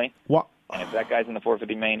finally. What? And if that guy's in the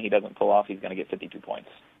 450 main, he doesn't pull off, he's going to get 52 points.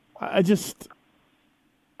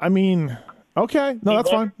 Okay. No, that's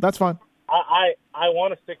fine. That's fine. I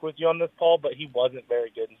want to stick with you on this, Paul, but he wasn't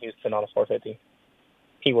very good in Houston on a 450.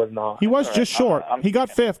 He was not. He was just short. He got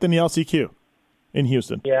 5th in the LCQ in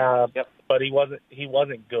Houston. Yeah, yep. But he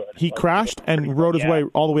wasn't good. He crashed and rode his way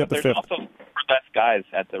all the way up to 5th. There's also 4 less guys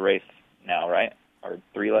at the race now, right? Or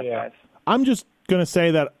 3 less guys. I'm just going to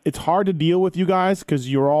say that it's hard to deal with you guys because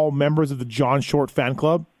you're all members of the John Short fan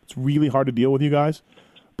club. It's really hard to deal with you guys.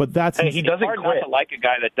 But that's he doesn't hard quit. Not to like a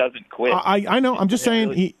guy that doesn't quit. I know. I'm just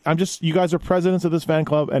saying. You guys are presidents of this fan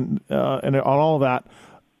club, and on all of that.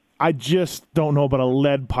 I just don't know about a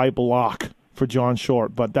lead pipe lock for John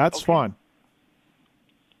Short, but that's fine.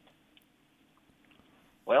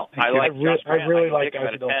 Well, I like Josh Grant. I really like him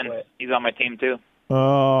guys at who a don't 10. quit. He's on my team too.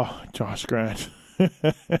 Oh, Josh Grant.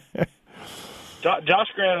 Josh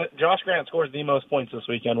Grant scores the most points this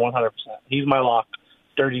weekend, 100%. He's my lock.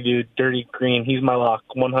 Dirty dude, dirty green. He's my lock,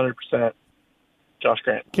 100%. Josh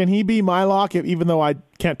Grant. Can he be my lock even though I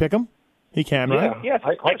can't pick him? He can, right? Yeah,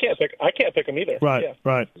 I can't pick him either. Right, yeah.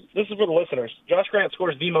 right. This is for the listeners. Josh Grant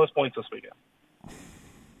scores the most points this weekend.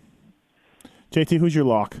 JT, who's your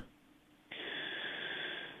lock?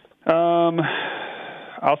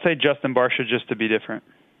 I'll say Justin Barcia just to be different.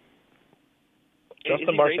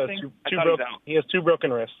 Justin Barcia has 2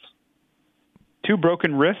 broken wrists. 2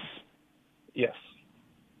 broken wrists? Yes.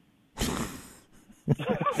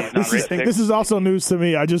 This is also news to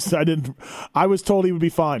me. I was told he would be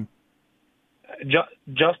fine.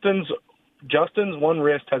 Justin's one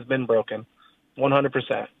wrist has been broken,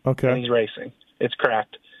 100%. Okay. And he's racing. It's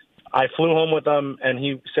cracked. I flew home with him, and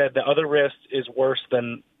he said the other wrist is worse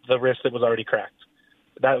than the wrist that was already cracked.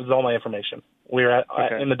 That was all my information. We were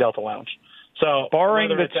in the Delta Lounge. So, barring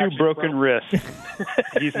the 2 broken wrists,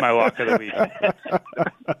 he's my lock of the week.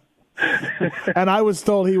 And I was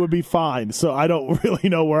told he would be fine, so I don't really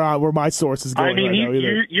know where my source is going.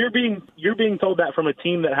 You're being told that from a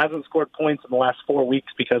team that hasn't scored points in the last 4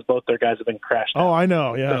 weeks because both their guys have been crashed out. Oh, I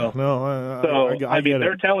know. Yeah, I get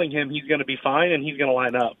they're it. telling him he's going to be fine and he's going to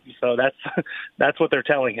line up. So that's what they're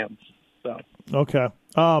telling him. So okay,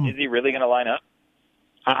 is he really going to line up?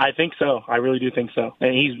 I think so. I really do think so.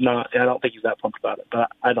 And he's not. I don't think he's that pumped about it,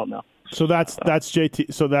 but I don't know. So that's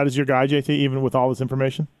JT. So that is your guy, JT, even with all this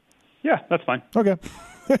information. Yeah, that's fine. Okay.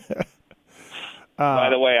 By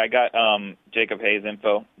the way, I got Jacob Hayes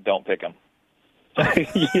info. Don't pick him.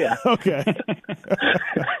 Yeah. Okay.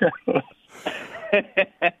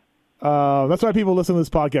 That's why people listen to this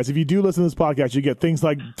podcast. If you do listen to this podcast, you get things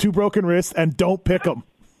like 2 broken wrists and don't pick them.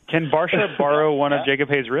 Can Barsha borrow one of Jacob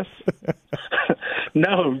Hayes' wrists?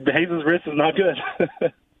 No, Hayes' wrist is not good.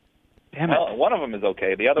 Damn it. Well, one of them is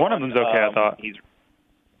okay. The other One of them's okay, I thought.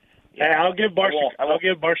 Hey, I'll give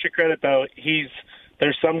Barsha credit though.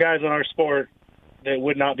 There's some guys in our sport that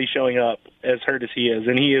would not be showing up as hurt as he is,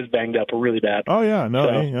 and he is banged up really bad. Oh yeah, no,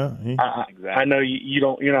 So, I know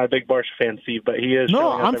you're not a big Barsha fan, Steve, but he is. No,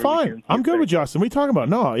 showing up I'm every fine. weekend. I'm good with Justin. What are you talking about?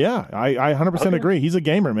 No, yeah, I 100% agree. He's a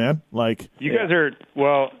gamer, man. Like you guys are.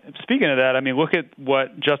 Well, speaking of that, I mean, look at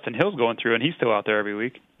what Justin Hill's going through, and he's still out there every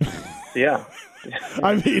week. Yeah.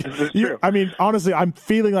 I mean, honestly, I'm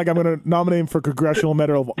feeling like I'm going to nominate him for Congressional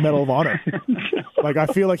Medal of Honor. Like, I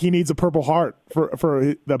feel like he needs a Purple Heart for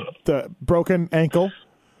the broken ankle,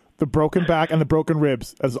 the broken back, and the broken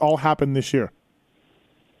ribs. Has all happened this year.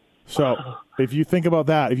 So, if you think about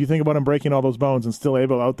that, if you think about him breaking all those bones and still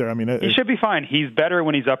able out there, I mean, he should be fine. He's better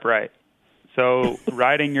when he's upright. So,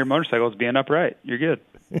 riding your motorcycle is being upright. You're good.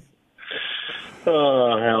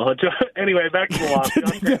 Oh, hell. Anyway, back to the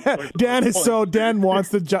loss. Dan wants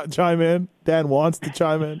to chime in. Dan wants to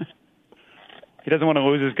chime in. He doesn't want to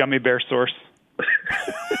lose his gummy bear source.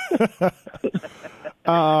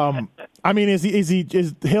 I mean, is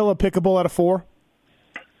Hill a pickable out of 4?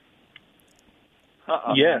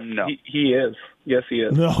 Yeah, no. he is. Yes, he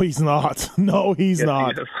is. No, he's not. No, he's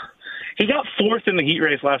not. He got 4th in the heat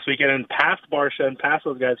race last weekend and passed Barsha and passed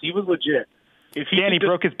those guys. He was legit. He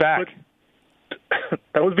broke his back.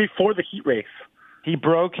 That was before the heat race. He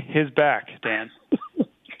broke his back, Dan.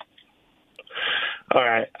 All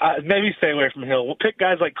right. Maybe stay away from Hill. We'll pick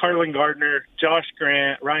guys like Carlin Gardner, Josh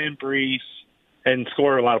Grant, Ryan Brees, and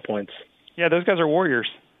score a lot of points. Yeah, those guys are warriors.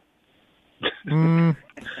 Gardner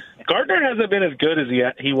hasn't been as good as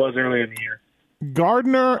he was earlier in the year.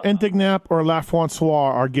 Gardner, Entignap, or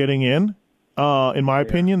LaFrancois are getting in my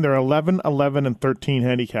opinion. They're 11, 11, and 13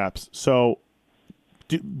 handicaps. So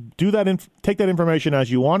do that. Take that information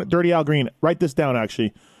as you want. Dirty Al Green, write this down,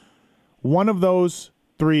 actually. One of those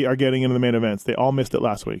 3 are getting into the main events. They all missed it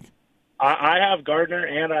last week. I have Gardner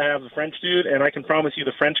and I have the French dude, and I can promise you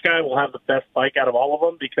the French guy will have the best bike out of all of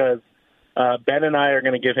them because Ben and I are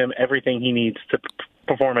going to give him everything he needs to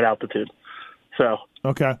perform at altitude. So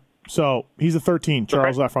okay. So he's a 13,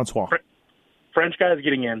 Charles LaFrancois. French guy is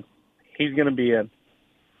getting in. He's going to be in.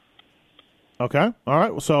 Okay. All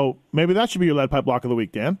right. So maybe that should be your lead pipe block of the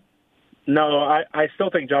week, Dan. No, I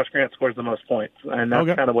still think Josh Grant scores the most points, and that's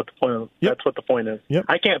kind of what the point. That's what the point is. Yep.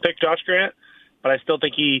 I can't pick Josh Grant, but I still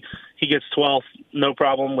think he gets 12th, no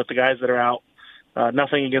problem with the guys that are out.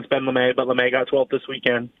 Nothing against Ben LeMay, but LeMay got 12th this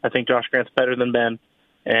weekend. I think Josh Grant's better than Ben,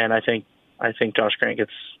 and I think Josh Grant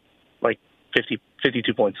gets like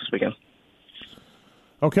 52 points this weekend.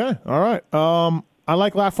 Okay. All right. I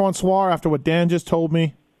like LaFrancois after what Dan just told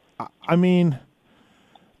me. I mean,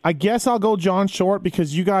 I guess I'll go John Short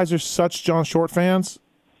because you guys are such John Short fans,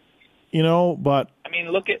 but I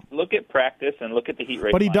mean, look at practice and look at the heat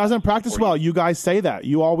race. But he doesn't practice well. You guys say that.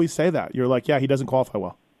 You always say that. You're like, yeah, he doesn't qualify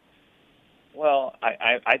well. Well,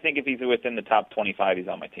 I think if he's within the top 25, he's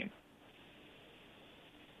on my team.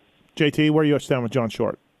 JT, where you stand with John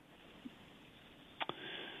Short?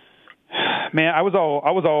 Man, I was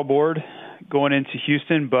all aboard going into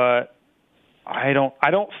Houston, but I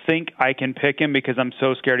don't think I can pick him because I'm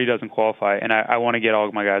so scared he doesn't qualify, and I want to get all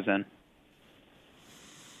of my guys in.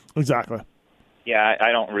 Exactly. Yeah,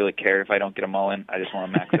 I don't really care if I don't get them all in. I just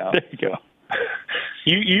want to max out. There you go.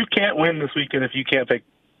 You can't win this weekend if you can't pick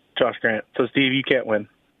Josh Grant. So, Steve, you can't win.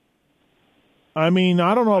 I mean,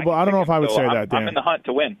 I don't know, but I don't know if I would say that, Dan. I'm in the hunt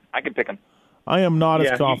to win. I can pick him. I am not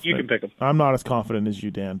as confident. You can pick him. I'm not as confident as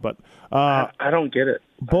you, Dan. But I don't get it.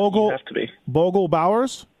 Bogle, you have to be. Bogle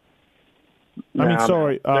Bowers.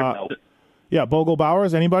 No. Yeah, Bogle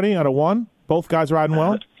Bowers. Anybody out of 1? Both guys riding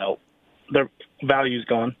well. No. Their value's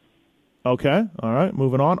gone. Okay. All right.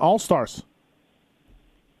 Moving on. All stars.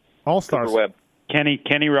 Cooper Webb. Kenny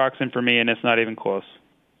Roxon for me, and it's not even close.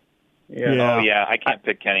 Yeah. Oh yeah, I can't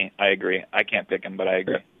pick Kenny. I agree. I can't pick him, but I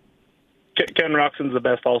agree. Ken Roxon's the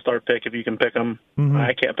best all-star pick if you can pick him. Mm-hmm.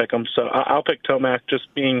 I can't pick him, so I'll pick Tomac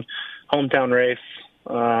just being hometown race.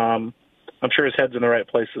 I'm sure his head's in the right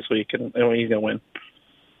place this week, and he's going to win.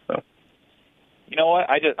 So. You know what?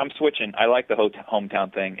 I'm switching. I like the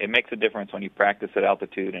hometown thing. It makes a difference when you practice at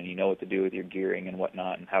altitude and you know what to do with your gearing and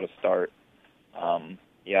whatnot and how to start.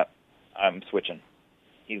 Yeah, I'm switching.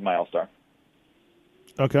 He's my all-star.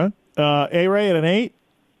 Okay. A-Ray at an 8?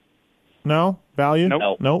 No? Value?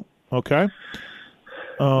 Nope. Okay.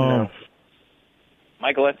 No.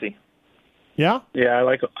 Mike Alessi. Yeah? Yeah, I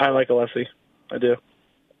like Alessi. I do.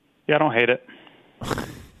 Yeah, I don't hate it.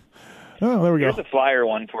 Oh, there we go. Here's a flyer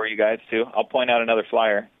one for you guys, too. I'll point out another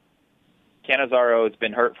flyer. Cannizzaro has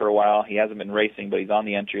been hurt for a while. He hasn't been racing, but he's on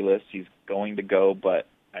the entry list. He's going to go, but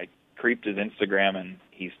I creeped his Instagram, and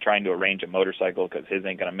he's trying to arrange a motorcycle because his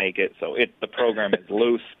ain't going to make it. So the program is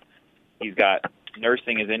loose. He's got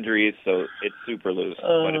nursing his injuries, so it's super loose.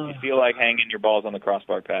 But if you feel like hanging your balls on the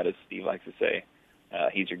crossbar pad, as Steve likes to say,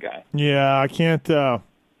 he's your guy. Yeah, I can't do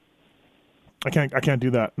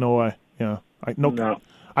that. No way. Yeah. No.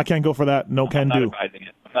 I can't go for that. No can do. I'm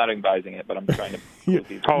not advising it, but I'm trying to Yeah.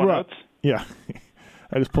 Call Right. notes? Yeah.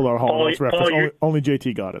 I just pulled out a Hall Notes reference. Paul, Only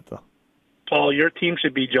JT got it, though. Paul, your team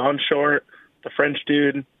should be John Short, the French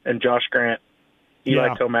dude, and Josh Grant. Eli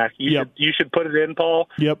Tomac. You should put it in, Paul.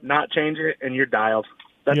 Yep. Not change it, and you're dialed.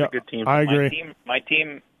 That's a good team. I agree. My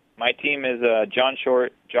team is John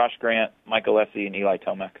Short, Josh Grant, Mike Alessi, and Eli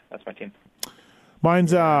Tomac. That's my team.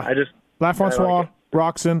 Mine's LaFrancois, like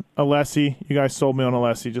Roxon, Alessi. You guys sold me on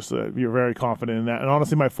Alessi. Just you're very confident in that. And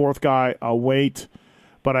honestly, my fourth guy, I'll wait,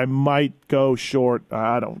 but I might go Short.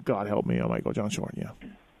 God help me, I might go John Short. Yeah.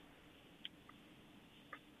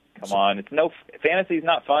 Come on, fantasy's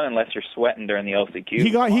not fun unless you're sweating during the LCQ.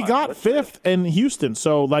 He got fifth in Houston,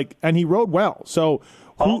 so and he rode well. So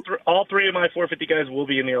all three of my 450 guys will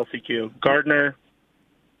be in the LCQ. Gardner,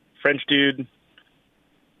 French dude,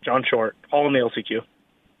 John Short, all in the LCQ.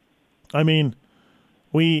 I mean,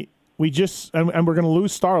 we just and we're going to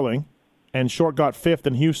lose Starling, and Short got fifth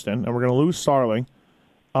in Houston, and we're going to lose Starling.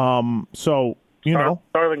 So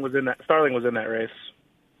Starling was in that race.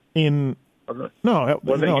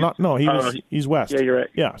 He's west. Yeah, you're right.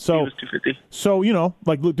 Yeah, so he was 250. So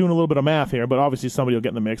doing a little bit of math here, but obviously somebody will get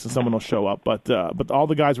in the mix and someone will show up. But all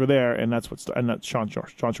the guys were there, and that's Sean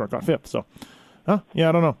Short. Sean Short got fifth. So, yeah,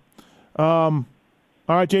 I don't know. All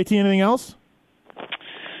right, JT, anything else?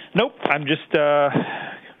 Nope. I'm just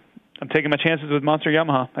I'm taking my chances with Monster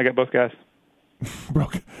Yamaha. I got both guys.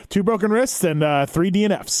 Two broken wrists and 3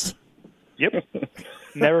 DNFs. Yep.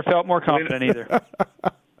 Never felt more confident either.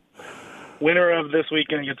 Winner of this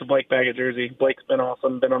weekend gets a Blake Baggett jersey. Blake's been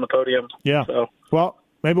awesome, been on the podium. Yeah. So. Well,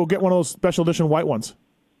 maybe we'll get one of those special edition white ones.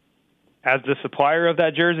 As the supplier of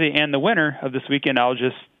that jersey and the winner of this weekend, I'll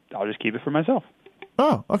just keep it for myself.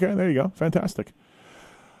 Oh, okay. There you go. Fantastic.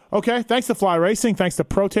 Okay. Thanks to Fly Racing. Thanks to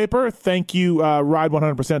Pro Taper. Thank you,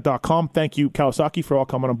 Ride100%.com. Thank you, Kawasaki, for all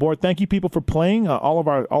coming on board. Thank you, people, for playing. All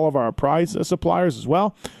of our prize suppliers as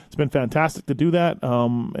well. It's been fantastic to do that.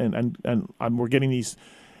 And we're getting these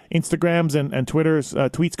Instagrams and Twitter's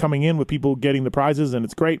tweets coming in with people getting the prizes, and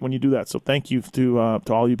it's great when you do that. So thank you to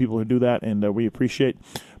all you people who do that, and we appreciate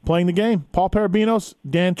playing the game. Paul Parabinos,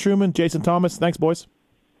 Dan Truman, Jason Thomas. Thanks, boys.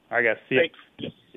 All right, guys. See you. Thanks.